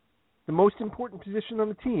 The most important position on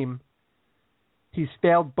the team, he's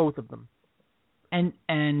failed both of them. And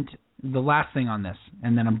the last thing on this,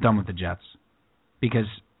 and then I'm done with the Jets, because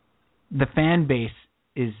the fan base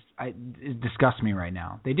disgusts me right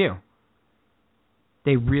now. They do.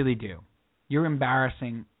 They really do. You're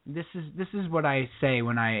embarrassing. This is what I say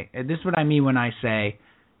this is what I mean when I say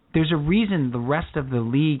there's a reason the rest of the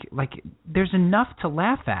league, there's enough to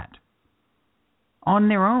laugh at on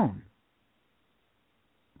their own.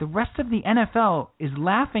 The rest of the NFL is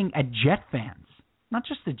laughing at Jet fans, not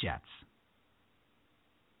just the Jets.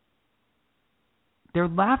 They're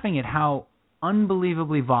laughing at how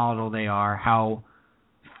unbelievably volatile they are, how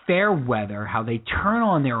fair weather, how they turn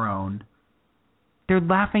on their own. They're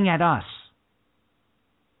laughing at us.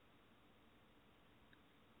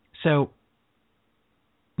 So,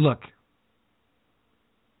 look,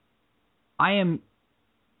 I'm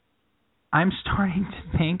starting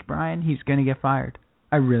to think, Brian, he's going to get fired.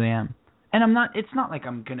 I really am. And it's not like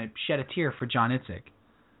I'm going to shed a tear for John Idzik.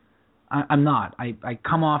 I'm not. I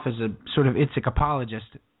come off as a sort of Idzik apologist.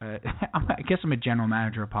 I guess I'm a general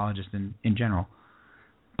manager apologist in general.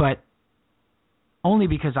 But only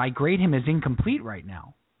because I grade him as incomplete right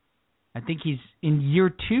now. I think he's in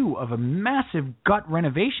year 2 of a massive gut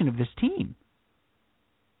renovation of this team.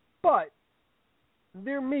 But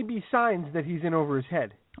there may be signs that he's in over his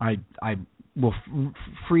head. I will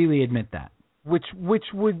freely admit that. Which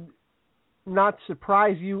would not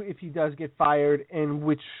surprise you if he does get fired, and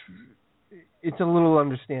which it's a little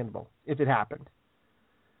understandable if it happened.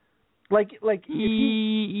 Like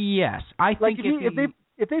yes, I think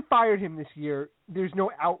if they fired him this year, there's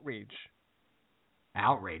no outrage.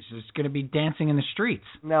 Outrage. There's going to be dancing in the streets.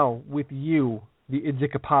 No, with you, the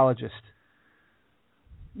Idzik apologist.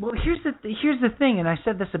 Well, here's the thing, and I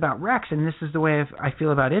said this about Rex, and this is the way I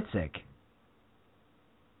feel about Idzik.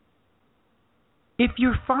 If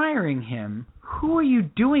you're firing him, who are you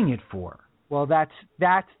doing it for? Well, that's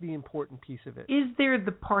the important piece of it. Is there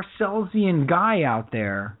the Parcellsian guy out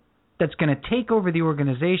there that's going to take over the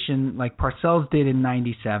organization like Parcells did in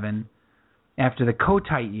 '97 after the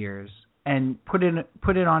Kotite years and put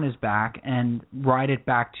it on his back and ride it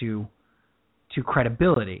back to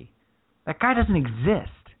credibility? That guy doesn't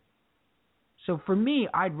exist. So for me,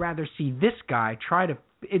 I'd rather see this guy try to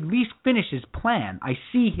at least finish his plan. I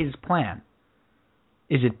see his plan.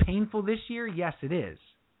 Is it painful this year? Yes, it is.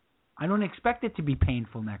 I don't expect it to be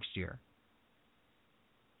painful next year.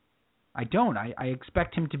 I don't. I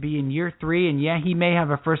expect him to be in year 3, and yeah, he may have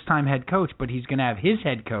a first-time head coach, but he's going to have his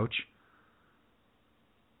head coach,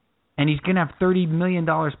 and he's going to have $30 million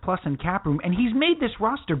plus in cap room, and he's made this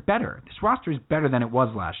roster better. This roster is better than it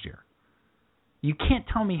was last year. You can't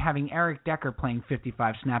tell me having Eric Decker playing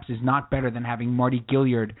 55 snaps is not better than having Marty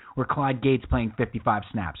Gilliard or Clyde Gates playing 55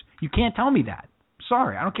 snaps. You can't tell me that.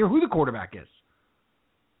 Sorry, I don't care who the quarterback is.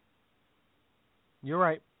 You're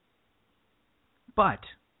right. But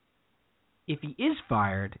if he is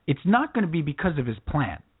fired, it's not going to be because of his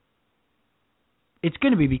plan. It's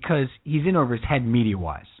going to be because he's in over his head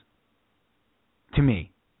media-wise, to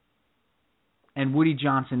me. And Woody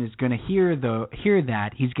Johnson is going to hear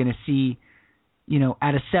that. He's going to see,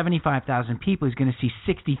 out of 75,000 people, he's going to see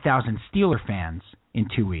 60,000 Steeler fans in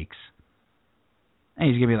 2 weeks. And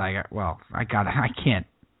he's going to be like, well, I can't.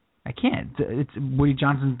 It's Woody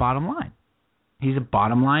Johnson's bottom line. He's a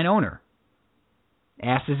bottom line owner.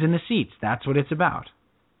 Asses in the seats. That's what it's about.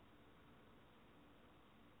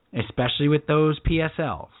 Especially with those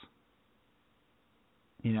PSLs.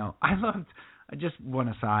 Just one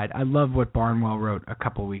aside, I love what Barnwell wrote a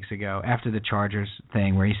couple weeks ago after the Chargers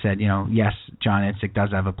thing where he said, yes, John Idzik does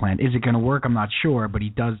have a plan. Is it going to work? I'm not sure, but he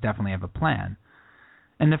does definitely have a plan.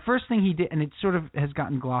 And the first thing he did, and it sort of has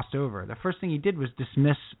gotten glossed over, the first thing he did was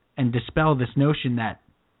dismiss and dispel this notion that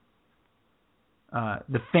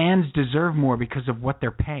the fans deserve more because of what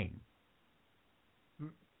they're paying.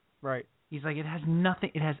 Right. He's like, it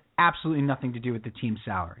has absolutely nothing to do with the team's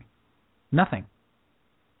salary. Nothing.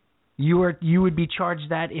 You would be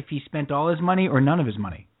charged that if he spent all his money or none of his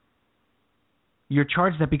money. You're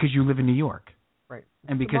charged that because you live in New York. Right.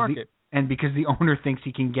 And because the owner thinks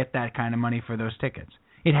he can get that kind of money for those tickets.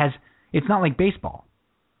 It's not like baseball.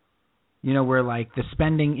 Where like the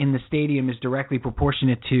spending in the stadium is directly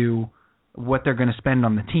proportionate to what they're going to spend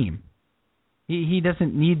on the team. He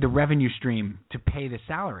doesn't need the revenue stream to pay the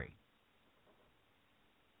salary.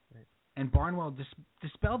 Right. And Barnwell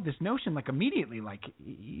dispelled this notion like immediately. Like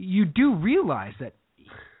you do realize that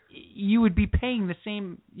you would be paying the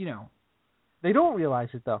same. They don't realize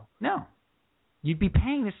it though. No, you'd be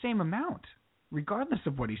paying the same amount regardless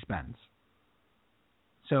of what he spends.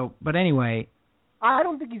 So, but anyway, I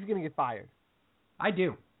don't think he's going to get fired. I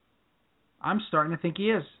do. I'm starting to think he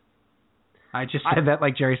is. I just said that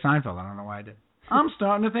like Jerry Seinfeld. I don't know why I did. I'm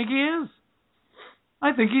starting to think he is.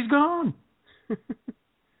 I think he's gone.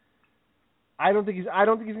 I don't think he's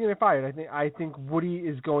going to get fired. I think Woody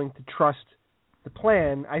is going to trust the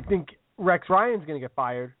plan. I think Rex Ryan's going to get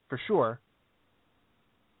fired for sure.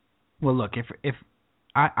 Well, look, if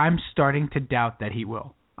I'm starting to doubt that he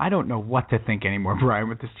will. I don't know what to think anymore, Brian,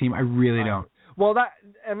 with this team. I really don't. Well,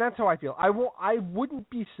 that's how I feel. I wouldn't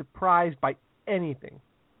be surprised by anything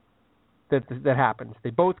that happens. They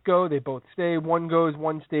both go, they both stay. One goes,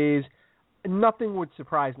 one stays. Nothing would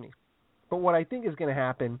surprise me. But what I think is going to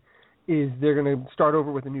happen is they're going to start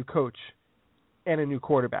over with a new coach and a new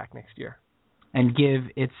quarterback next year. And give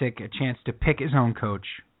Itzik a chance to pick his own coach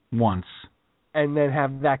once. And then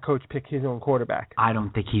have that coach pick his own quarterback. I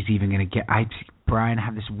don't think he's even going to get... Brian, I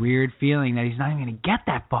have this weird feeling that he's not even going to get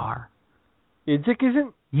that far. Itzik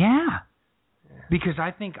isn't? Yeah. Because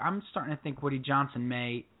I'm starting to think Woody Johnson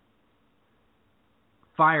may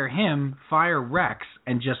fire him, fire Rex,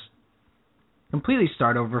 and just completely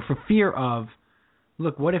start over for fear of,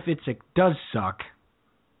 look, what if Itzik does suck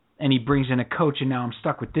and he brings in a coach and now I'm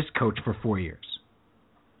stuck with this coach for 4 years?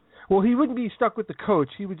 Well, he wouldn't be stuck with the coach.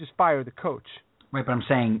 He would just fire the coach. Right, but I'm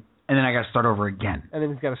saying, and then I got to start over again. And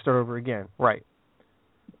then he's got to start over again. Right.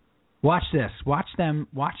 Watch this. Watch them.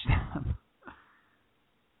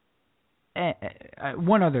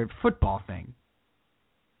 One other football thing.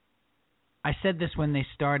 I said this when they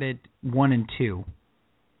started 1-2.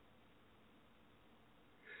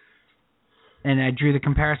 And I drew the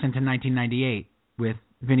comparison to 1998 with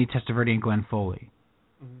Vinny Testaverde and Glenn Foley.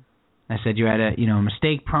 Mm-hmm. I said you had a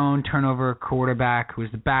mistake-prone turnover quarterback who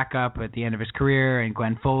was the backup at the end of his career, and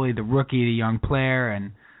Glenn Foley, the rookie, the young player,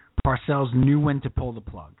 and Parcells knew when to pull the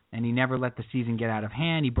plug, and he never let the season get out of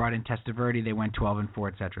hand. He brought in Testaverde. They went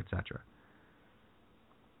 12-4, et cetera, et cetera.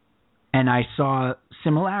 And I saw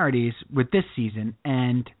similarities with this season,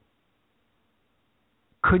 and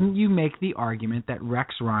couldn't you make the argument that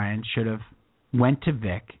Rex Ryan should have gone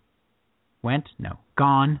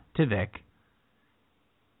to Vic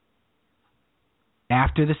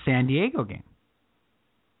after the San Diego game?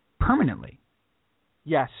 Permanently.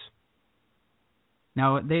 Yes.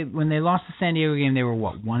 Now, when they lost the San Diego game, they were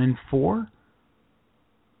what, 1-4?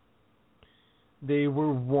 They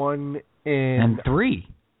were 1-3.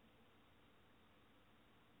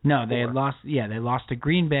 No, they had lost. Yeah, they lost to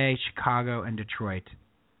Green Bay, Chicago, and Detroit.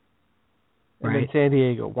 And then San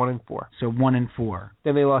Diego, 1-4. So 1-4.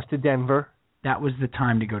 Then they lost to Denver. That was the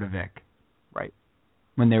time to go to Vic. Right.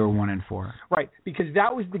 When they were 1-4. Right, because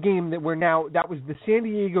that was the game that that was the San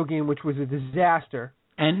Diego game, which was a disaster.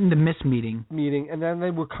 And the meeting, and then they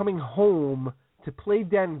were coming home to play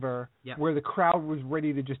Denver, where the crowd was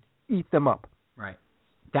ready to just eat them up. Right.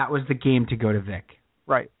 That was the game to go to Vic.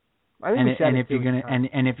 Right. I think if you're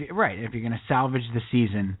gonna salvage the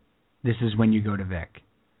season, this is when you go to Vic.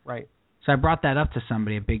 Right. So I brought that up to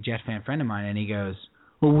somebody, a big Jet fan friend of mine, and he goes,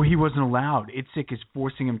 "Well, he wasn't allowed. Itzik is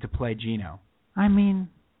forcing him to play Geno." I mean,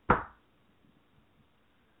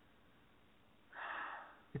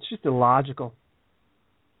 it's just illogical.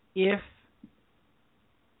 If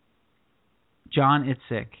John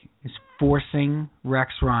Itzik is forcing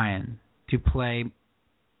Rex Ryan to play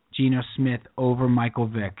Geno Smith over Michael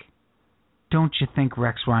Vick, don't you think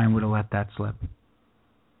Rex Ryan would have let that slip?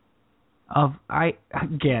 I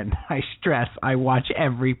stress, I watch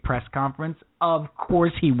every press conference. Of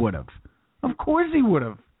course he would have. Of course he would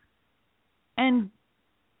have. And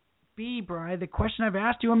B, Bri, the question I've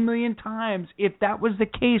asked you a million times, if that was the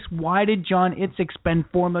case, why did John Itzik spend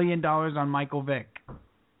 $4 million on Michael Vick?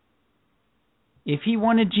 If he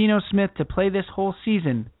wanted Geno Smith to play this whole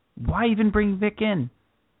season, why even bring Vick in?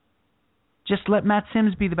 Just let Matt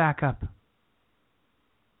Sims be the backup.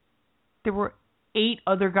 There were 8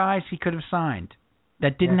 other guys he could have signed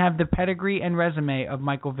that didn't have the pedigree and resume of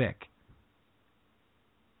Michael Vick.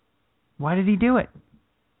 Why did he do it?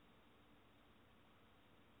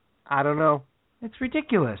 I don't know. It's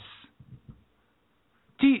ridiculous.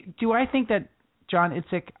 Do I think that John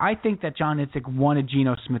Itzik? I think that John Itzik wanted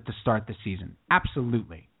Geno Smith to start the season.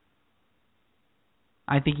 Absolutely.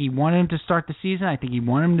 I think he wanted him to start the season. I think he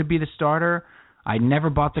wanted him to be the starter. I never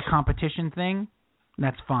bought the competition thing.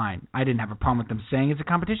 That's fine. I didn't have a problem with them saying it's a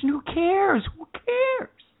competition. Who cares? Who cares?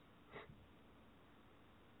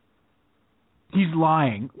 He's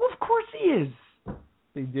lying. Well, of course he is.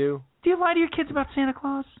 They do. Do you lie to your kids about Santa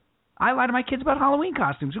Claus? I lie to my kids about Halloween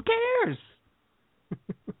costumes. Who cares?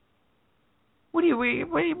 What do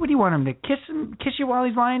you want him to kiss you while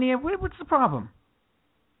he's lying to you? What's the problem?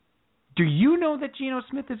 Do you know that Geno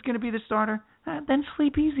Smith is going to be the starter? Then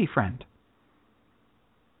sleep easy, friend.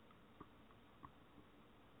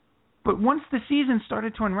 But once the season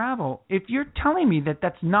started to unravel, if you're telling me that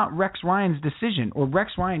that's not Rex Ryan's decision, or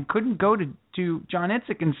Rex Ryan couldn't go to John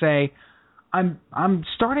Itzik and say, I'm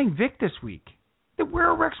starting Vic this week, then where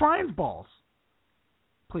are Rex Ryan's balls?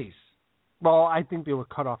 Please. Well, I think they were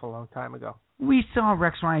cut off a long time ago. We saw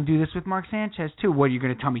Rex Ryan do this with Mark Sanchez, too. What, you're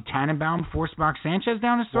going to tell me Tannenbaum forced Mark Sanchez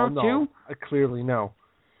down his throat, no. too? Clearly, no.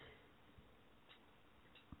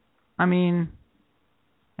 I mean,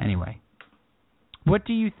 anyway. What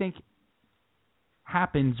do you think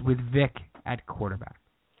happens with Vic at quarterback?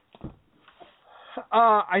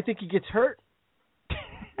 I think he gets hurt.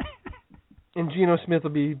 And Geno Smith will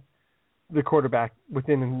be the quarterback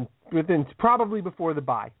within probably before the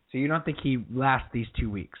bye. So you don't think he lasts these 2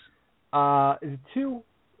 weeks? Is it 2?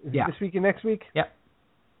 Is it this week and next week? Yep.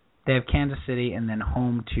 They have Kansas City and then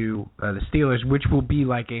home to the Steelers, which will be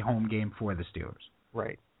like a home game for the Steelers.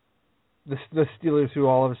 Right. The Steelers, who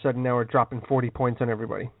all of a sudden now are dropping 40 points on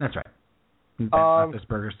everybody. That's right. Ben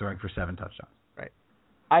Roethlisberger's throwing for 7 touchdowns. Right.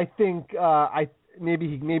 I think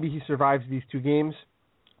maybe he survives these 2 games.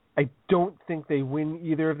 I don't think they win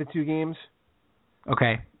either of the 2 games.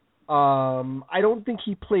 Okay. I don't think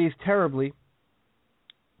he plays terribly,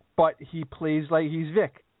 but he plays like he's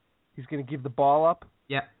Vic. He's going to give the ball up.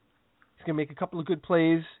 Yep. He's going to make a couple of good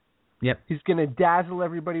plays. Yep. He's going to dazzle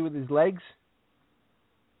everybody with his legs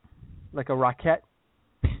like a rocket.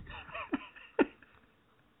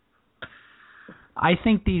 I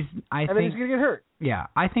think then he's going to get hurt. Yeah,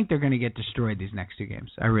 I think they're going to get destroyed these next 2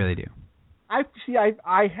 games. I really do. I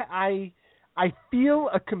feel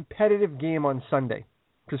a competitive game on Sunday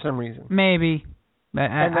for some reason. Maybe.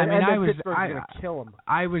 Pittsburgh's going to kill him.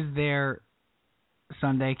 I was there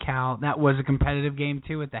Sunday, Cal. That was a competitive game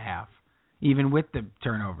too at the half, even with the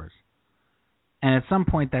turnovers. And at some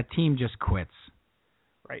point, that team just quits.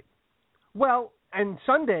 Right. Well, and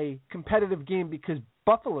Sunday, competitive game because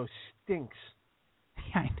Buffalo stinks.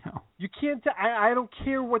 Yeah, I know. You can't. I don't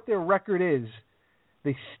care what their record is.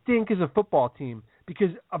 They stink as a football team because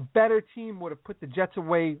a better team would have put the Jets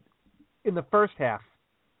away in the first half.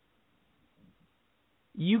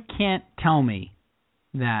 You can't tell me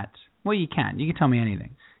that. Well, you can. You can tell me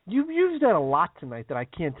anything. You've used that a lot tonight that I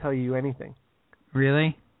can't tell you anything.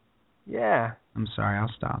 Really? Yeah. I'm sorry.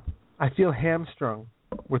 I'll stop. I feel hamstrung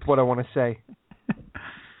with what I want to say.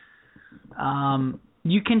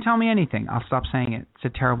 You can tell me anything. I'll stop saying it. It's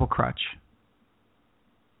a terrible crutch.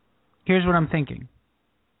 Here's what I'm thinking.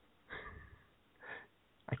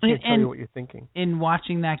 I can't tell you what you're thinking. In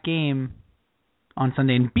watching that game on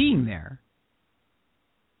Sunday and being there,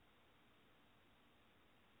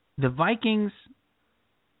 the Vikings,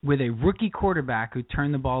 with a rookie quarterback who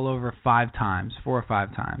turned the ball over 4 or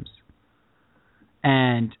 5 times,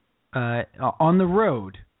 and on the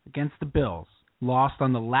road against the Bills, lost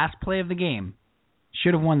on the last play of the game,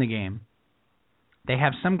 should have won the game. They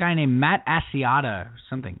have some guy named Matt Asiata or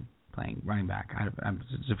something playing running back.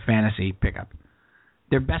 It's a fantasy pickup.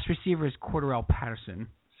 Their best receiver is Cordarrelle Patterson,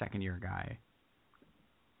 second-year guy.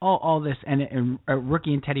 All this, and a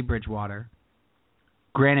rookie in Teddy Bridgewater.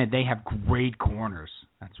 Granted, they have great corners.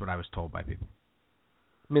 That's what I was told by people.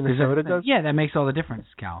 Minnesota does? Yeah, that makes all the difference,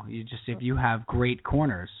 Cal. If you have great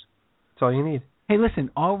corners. That's all you need. Hey,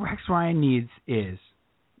 listen, all Rex Ryan needs is,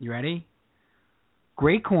 you ready?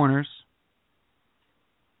 Great corners,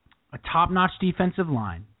 a top-notch defensive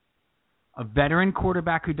line, a veteran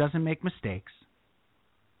quarterback who doesn't make mistakes,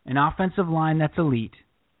 an offensive line that's elite,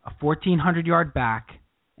 a 1,400-yard back,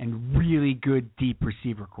 and really good deep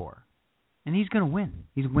receiver core. And he's going to win.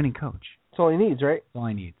 He's a winning coach. That's all he needs, right? That's all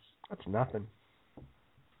he needs. That's nothing.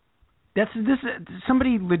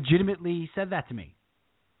 Somebody legitimately said that to me.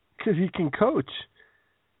 Because he can coach.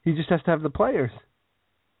 He just has to have the players.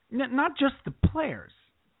 Not just the players.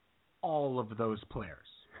 All of those players.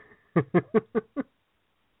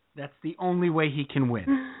 That's the only way he can win.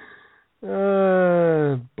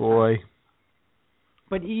 Boy.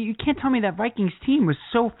 But you can't tell me that Vikings team was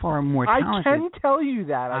so far more talented. I can tell you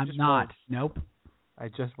that. I'm not. Won't. Nope. I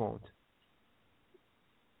just won't.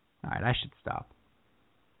 All right, I should stop.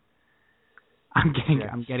 I'm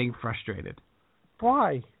getting frustrated.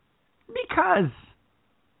 Why? Because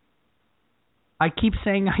I keep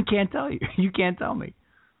saying I can't tell you. You can't tell me.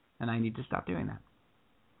 And I need to stop doing that.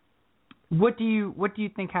 What do you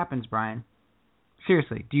think happens, Brian?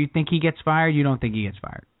 Seriously, do you think he gets fired? You don't think he gets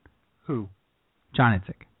fired? Who? John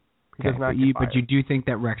Itzik. He does not get fired. But you do think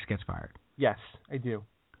that Rex gets fired? Yes, I do.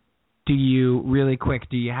 Do you, really quick,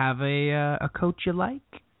 do you have a coach you like?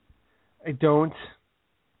 I don't.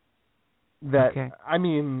 I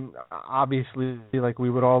mean, obviously, like we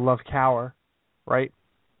would all love Cower, right?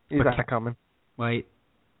 He's not coming. Wait,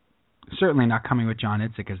 certainly not coming with John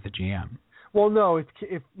Itzik as the GM. Well, no, it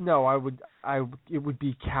would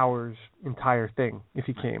be Cower's entire thing if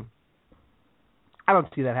he came. I don't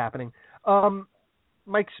see that happening.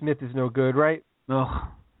 Mike Smith is no good, right?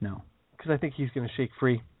 Oh, no. Because I think he's going to shake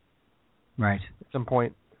free. Right. At some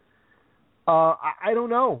point. I don't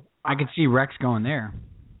know. I could see Rex going there.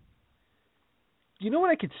 You know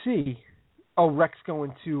what I could see? Oh, Rex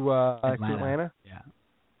going to Atlanta? Yeah.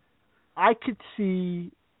 I could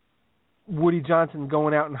see Woody Johnson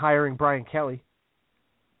going out and hiring Brian Kelly.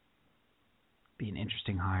 Be an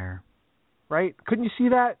interesting hire. Right? Couldn't you see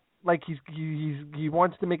that? Like he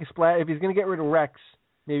wants to make a splash. If he's going to get rid of Rex,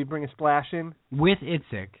 maybe bring a splash in. With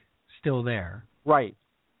Itzik still there. Right.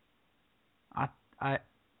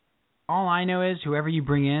 All I know is whoever you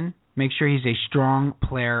bring in, make sure he's a strong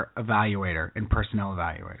player evaluator and personnel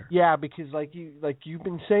evaluator. Yeah, because like you've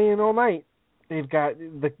been saying all night, they've got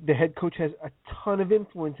the head coach has a ton of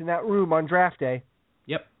influence in that room on draft day.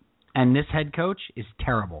 Yep. And this head coach is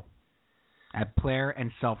terrible at player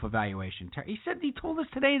and self-evaluation. He told us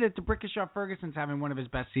today that DeBrickashaw Ferguson's having one of his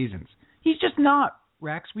best seasons. He's just not,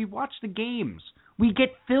 Rex. We watch the games. We get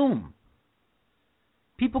film.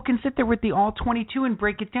 People can sit there with the all-22 and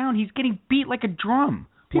break it down. He's getting beat like a drum.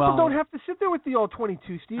 People don't have to sit there with the all-22,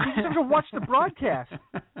 Steve. You just have to watch the broadcast.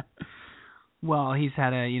 Well, he's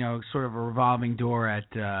had sort of a revolving door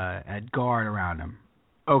at guard around him.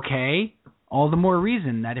 Okay, all the more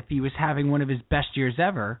reason that if he was having one of his best years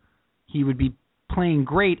ever, he would be playing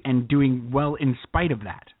great and doing well in spite of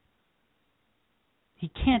that.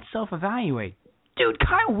 He can't self-evaluate. Dude,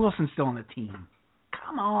 Kyle Wilson's still on the team.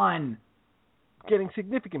 Come on. Getting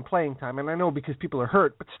significant playing time, and I know because people are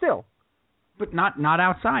hurt, but still. But not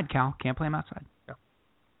outside, Cal. Can't play him outside.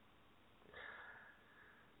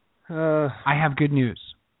 No. I have good news.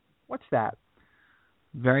 What's that?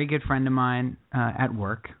 Very good friend of mine at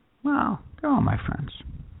work. Well, they're all my friends.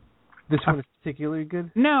 This one is particularly good?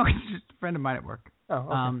 No, he's just a friend of mine at work. Oh,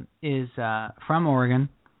 okay. Is from Oregon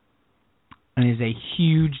and is a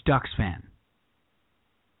huge Ducks fan.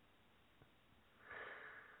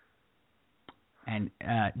 And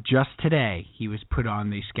just today, he was put on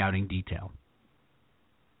the scouting detail.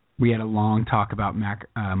 We had a long talk about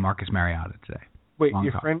Marcus Mariota today. Wait,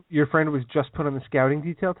 your friend was just put on the scouting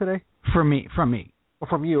detail today? From me. Oh,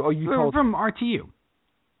 from you? Oh, you told from RTU.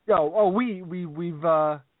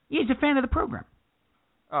 We've. He's a fan of the program.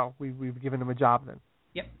 Oh, we've given him a job then.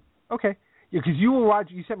 Yep. Okay. Yeah, because you were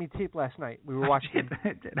watching. You sent me tape last night. We were watching. I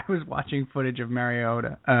did. I was watching footage of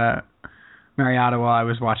Mariota while I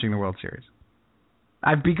was watching the World Series.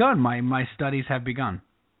 I've begun. My studies have begun.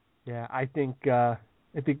 Yeah, I think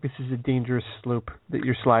this is a dangerous slope that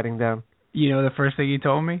you're sliding down. You know the first thing he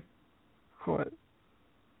told me? What?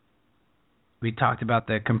 We talked about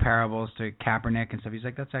the comparables to Kaepernick and stuff. He's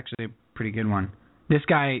like, that's actually a pretty good one. This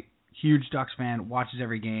guy, huge Ducks fan, watches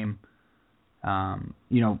every game, all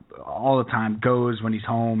the time, goes when he's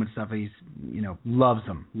home and stuff. He's, loves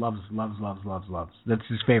them. Loves. That's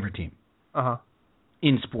his favorite team. Uh-huh.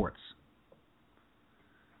 In sports.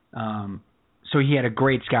 So he had a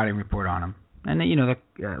great scouting report on him. And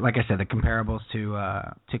like I said, the comparables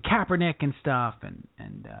to Kaepernick and stuff,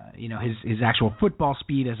 and his actual football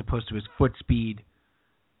speed as opposed to his foot speed,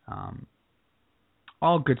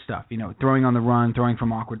 all good stuff. Throwing on the run, throwing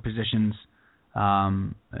from awkward positions,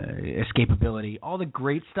 escapability, all the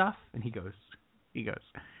great stuff. And he goes, he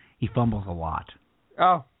fumbles a lot.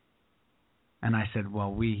 Oh. And I said,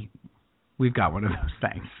 well, we've got one of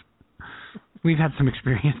those things. We've had some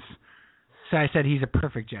experience. So I said he's a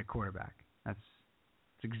perfect jet quarterback. That's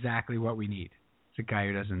exactly what we need. It's a guy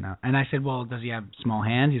who doesn't know. And I said, well, does he have small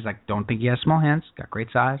hands? He's like, don't think he has small hands. Got great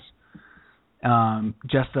size.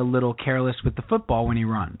 Just a little careless with the football when he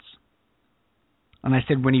runs. And I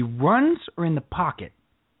said, when he runs or in the pocket?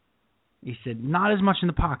 He said, not as much in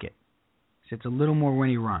the pocket. He said, it's a little more when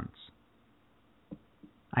he runs.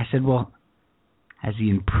 I said, well, has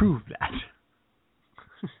he improved that?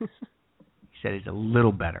 He said he's a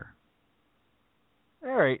little better.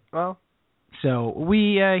 All right, well. So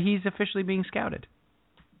he's officially being scouted.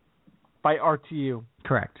 By RTU.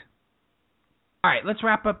 Correct. All right, let's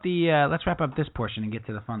wrap up this portion and get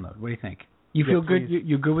to the fun load. What do you think? You feel good?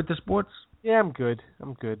 You good with the sports? Yeah, I'm good.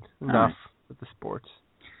 Enough with the sports.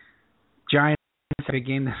 Giants have a big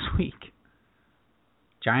game this week.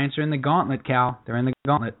 Giants are in the gauntlet, Cal. They're in the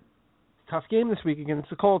gauntlet. Tough game this week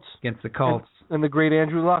against the Colts. And the great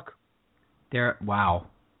Andrew Luck. Wow.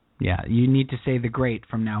 Yeah, you need to say the great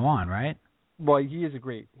from now on, right? Well, he is a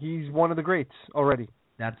great. He's one of the greats already.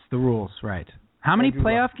 That's the rules, right. How many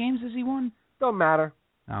playoff games has he won? Don't matter.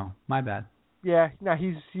 Oh, my bad. Yeah, no,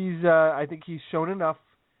 he's I think he's shown enough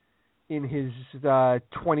in his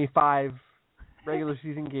 25 regular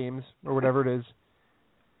season games or whatever it is.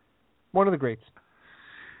 One of the greats.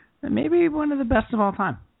 Maybe one of the best of all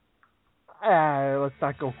time. Let's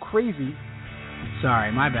not go crazy.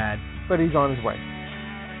 Sorry, my bad. But he's on his way.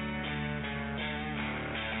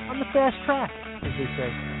 On the fast track, as they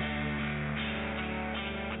say.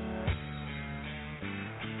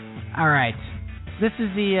 All right. This is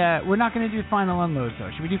the. We're not going to do final unloads though.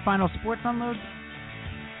 Should we do final sports unloads?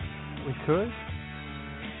 We could.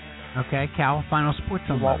 Okay, Cal. Final sports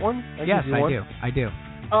You unload. want one? Yes, I do.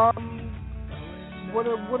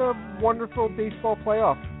 What a wonderful baseball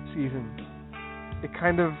playoff season. It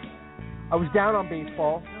kind of. I was down on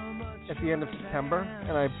baseball at the end of September,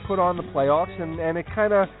 and I put on the playoffs, and it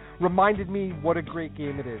kind of reminded me what a great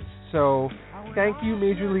game it is. So, thank you,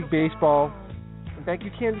 Major League Baseball, and thank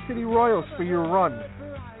you, Kansas City Royals, for your run,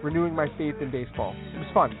 renewing my faith in baseball. It was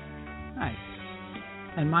fun. Nice.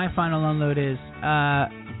 And my final unload is,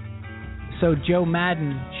 so Joe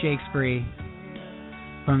Madden shakes free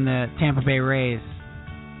from the Tampa Bay Rays,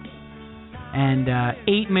 and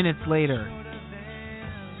 8 minutes later,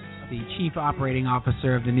 the chief operating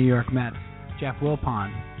officer of the New York Mets, Jeff Wilpon,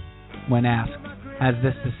 when asked, has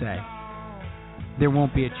this to say: there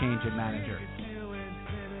won't be a change in manager.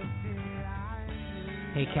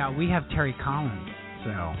 Hey, Cal, we have Terry Collins,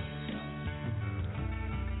 so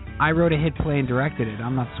I wrote a hit play and directed it.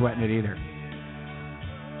 I'm not sweating it either.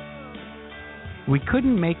 We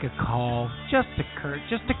couldn't make a call, just a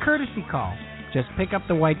courtesy call. Just pick up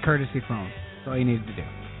the white courtesy phone. That's all you needed to do.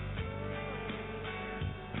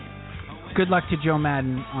 Good luck to Joe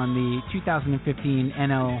Madden on the 2015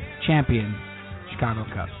 NL champion Chicago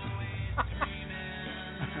Cubs. All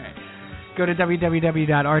right. Go to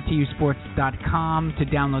www.rtusports.com to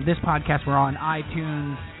download this podcast. We're on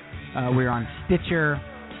iTunes. We're on Stitcher.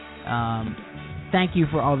 Thank you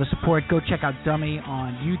for all the support. Go check out Dummy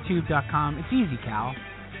on YouTube.com. It's easy, Cal.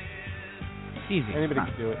 It's easy. Anybody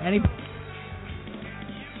can do it.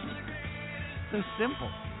 So simple.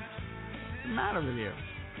 What's the matter with you?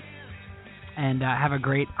 And have a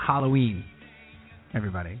great Halloween,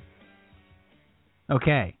 everybody.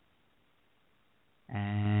 Okay.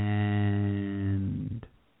 And